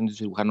formación de un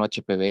cirujano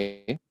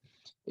HPB.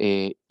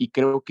 Y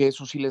creo que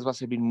eso sí les va a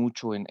servir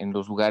mucho en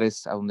los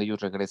lugares a donde ellos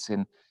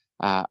regresen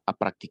a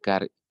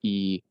practicar.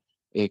 Y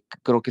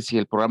creo que si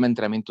el programa de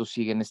entrenamiento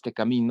sigue en este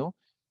camino,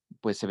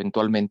 pues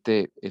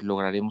eventualmente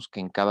lograremos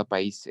que en cada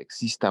país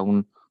exista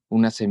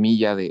una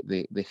semilla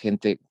de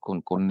gente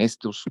con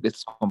estas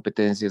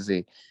competencias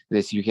de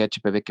cirugía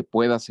HPV que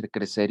pueda hacer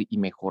crecer y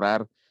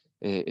mejorar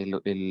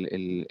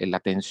la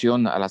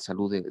atención a la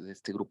salud de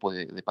este grupo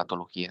de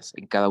patologías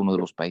en cada uno de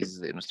los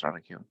países de nuestra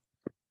región.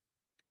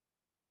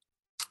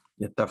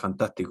 Ya está,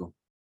 fantástico.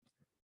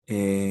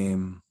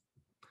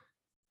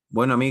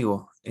 Bueno,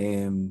 amigos,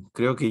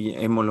 creo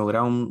que hemos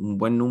logrado un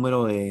buen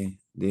número de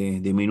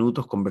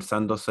minutos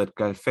conversando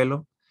acerca del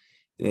fellow.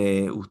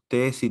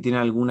 Ustedes, si tienen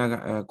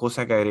alguna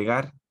cosa que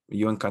agregar,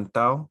 yo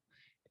encantado,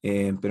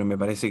 pero me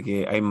parece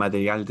que hay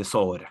material de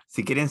sobra.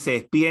 Si quieren, se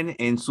despiden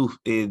en sus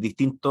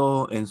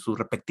en sus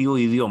respectivos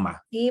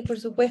idiomas. Sí, por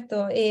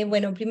supuesto.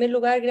 Bueno, en primer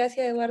lugar,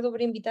 gracias Eduardo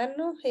por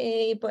invitarnos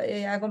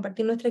a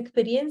compartir nuestra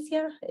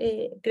experiencia.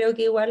 Creo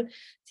que igual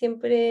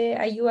siempre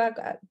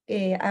ayuda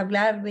a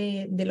hablar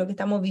de lo que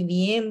estamos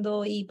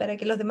viviendo y para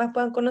que los demás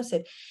puedan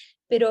conocer.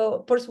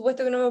 Pero por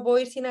supuesto que no me puedo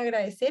ir sin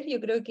agradecer.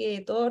 Yo creo que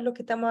todos los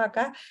que estamos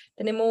acá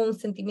tenemos un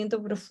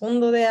sentimiento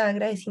profundo de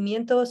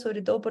agradecimiento,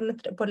 sobre todo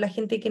por la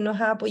gente que nos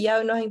ha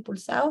apoyado y nos ha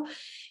impulsado.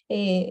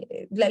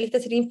 La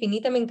lista sería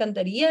infinita, me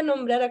encantaría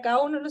nombrar a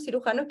cada uno de los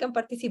cirujanos que han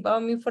participado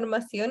en mi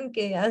formación,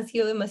 que han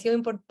sido demasiado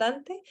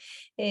importantes,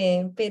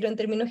 pero en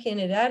términos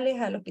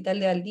generales, al Hospital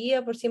de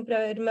Valdía por siempre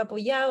haberme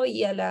apoyado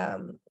y a la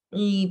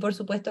Y por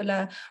supuesto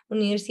la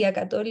Universidad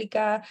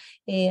Católica,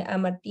 a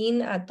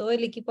Martín, a todo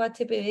el equipo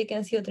HPB que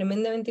han sido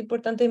tremendamente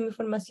importantes en mi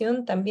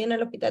formación, también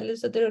al Hospital del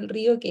Sotero del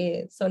Río,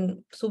 que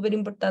son súper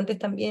importantes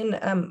también,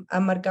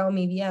 han marcado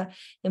mi vida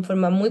en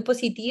forma muy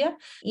positiva,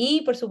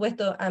 y por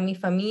supuesto a mi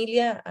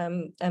familia,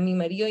 a mi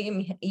marido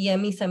y a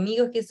mis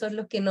amigos, que son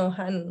los que nos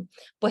han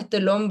puesto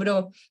el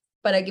hombro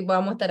para que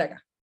podamos estar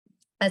acá.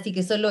 Así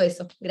que solo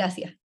eso,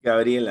 gracias.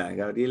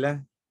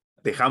 Gabriela,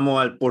 dejamos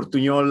al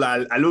portuñol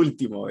al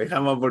último,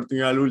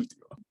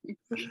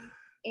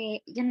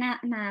 Yo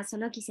nada,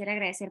 solo quisiera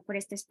agradecer por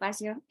este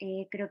espacio.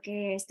 Creo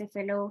que este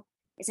fellow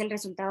es el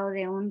resultado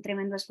de un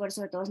tremendo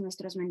esfuerzo de todos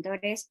nuestros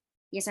mentores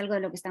y es algo de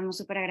lo que estamos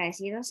súper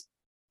agradecidos.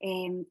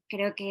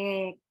 Creo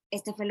que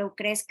este fellow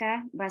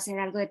crezca, va a ser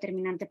algo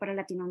determinante para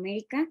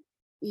Latinoamérica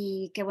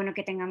y qué bueno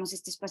que tengamos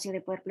este espacio de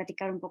poder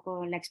platicar un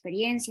poco la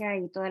experiencia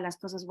y todas las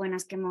cosas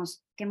buenas que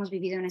hemos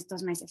vivido en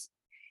estos meses.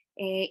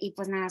 Y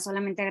pues nada,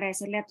 solamente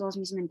agradecerle a todos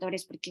mis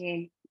mentores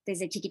porque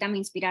desde chiquita me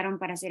inspiraron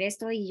para hacer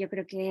esto y yo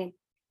creo que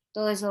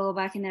todo eso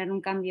va a generar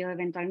un cambio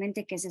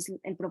eventualmente, que ese es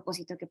el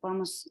propósito, que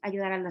podamos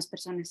ayudar a las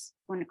personas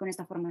con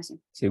esta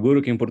formación.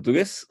 ¿Seguro que en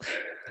portugués?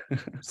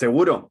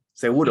 Seguro.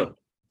 Está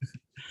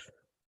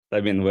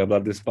bien, voy a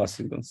hablar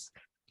despacio entonces.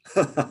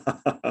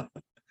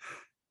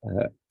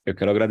 Eu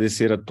quero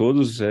agradecer a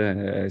todos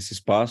esse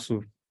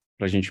espaço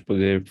para a gente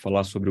poder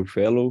falar sobre o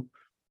Fellow.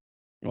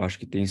 Eu acho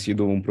que tem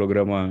sido um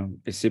programa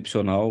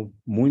excepcional,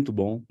 muito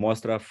bom.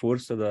 Mostra a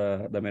força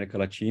da América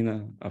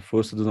Latina, a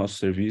força dos nossos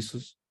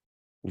serviços,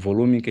 o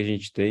volume que a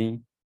gente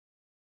tem,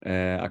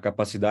 a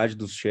capacidade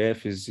dos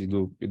chefes e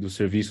dos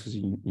serviços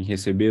em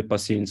receber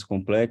pacientes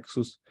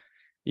complexos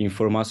e em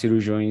formar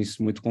cirurgiões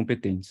muito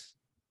competentes.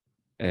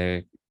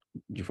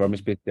 De forma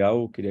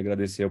especial, eu queria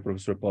agradecer ao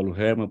professor Paulo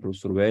Herman, ao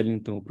professor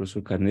Wellington, ao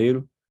professor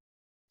Carneiro,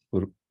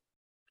 por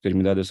ter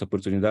me dado essa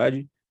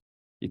oportunidade,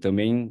 e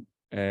também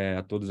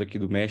a todos aqui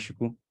do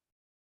México,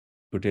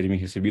 por terem me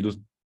recebido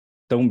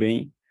tão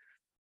bem.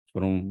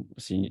 Foram,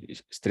 assim,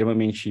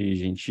 extremamente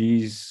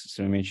gentis,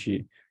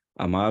 extremamente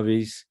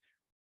amáveis,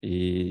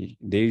 e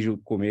desde o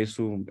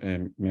começo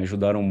me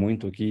ajudaram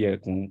muito aqui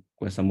com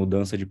essa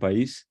mudança de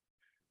país.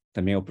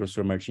 Também ao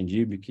professor Martin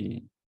Dib,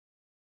 que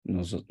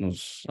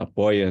nos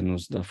apoia,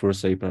 nos dá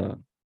força aí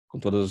com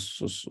todos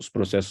os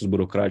processos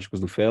burocráticos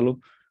do Fellow.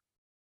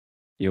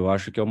 E eu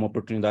acho que é uma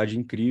oportunidade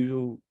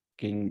incrível.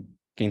 Quem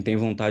tem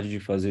vontade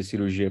de fazer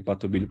cirurgia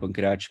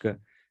hepatobilopancreática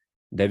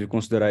deve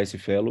considerar esse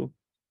Fellow,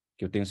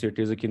 que eu tenho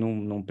certeza que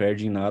não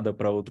perde em nada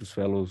para outros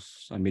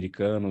Fellows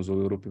americanos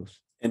ou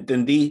europeus.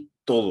 Entendí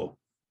todo.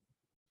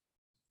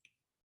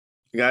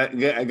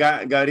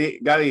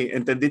 Gaby,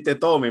 entendiste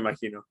todo, me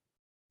imagino.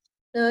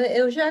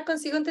 Eu já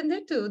consigo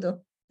entender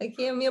tudo.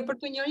 Aqui a minha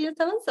portunhol já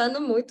está avançando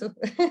muito.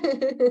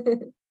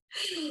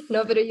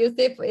 No, pero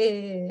usted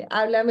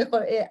habla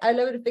mejor,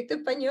 habla perfecto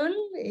español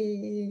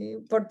y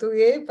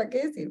portugués, ¿para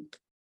qué decir?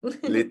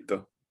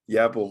 Listo.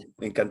 Ya, pues,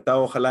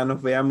 encantado. Ojalá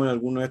nos veamos en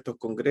alguno de estos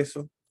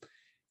congresos.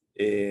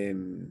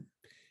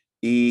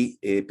 Y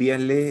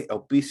pídanle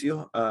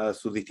auspicios a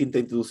sus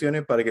distintas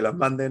instituciones para que las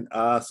manden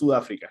a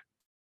Sudáfrica.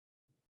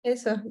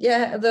 Eso,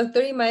 ya,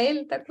 doctor Ismael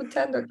está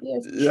escuchando aquí.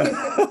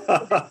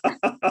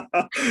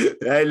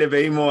 Ahí le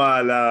pedimos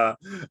a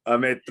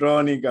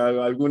Medtrónica,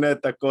 alguna de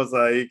estas cosas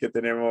ahí que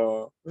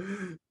tenemos,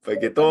 para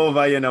que todos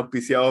vayan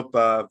auspiciados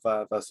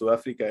para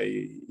Sudáfrica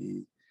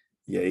y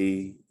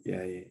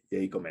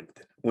ahí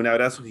comenten. Un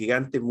abrazo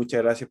gigante,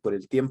 muchas gracias por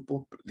el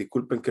tiempo.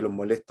 Disculpen que los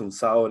moleste un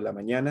sábado en la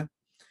mañana.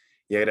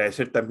 Y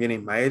agradecer también a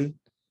Ismael,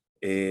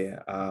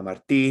 a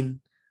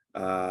Martín,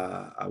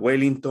 a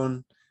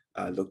Wellington,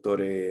 al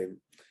doctor,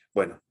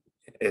 bueno,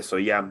 eso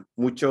ya,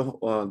 muchos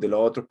de los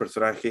otros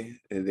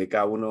personajes de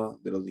cada uno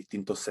de los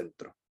distintos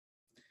centros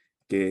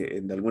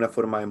que de alguna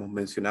forma hemos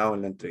mencionado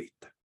en la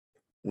entrevista.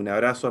 Un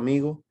abrazo,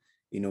 amigos,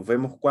 y nos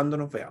vemos cuando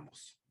nos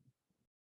veamos.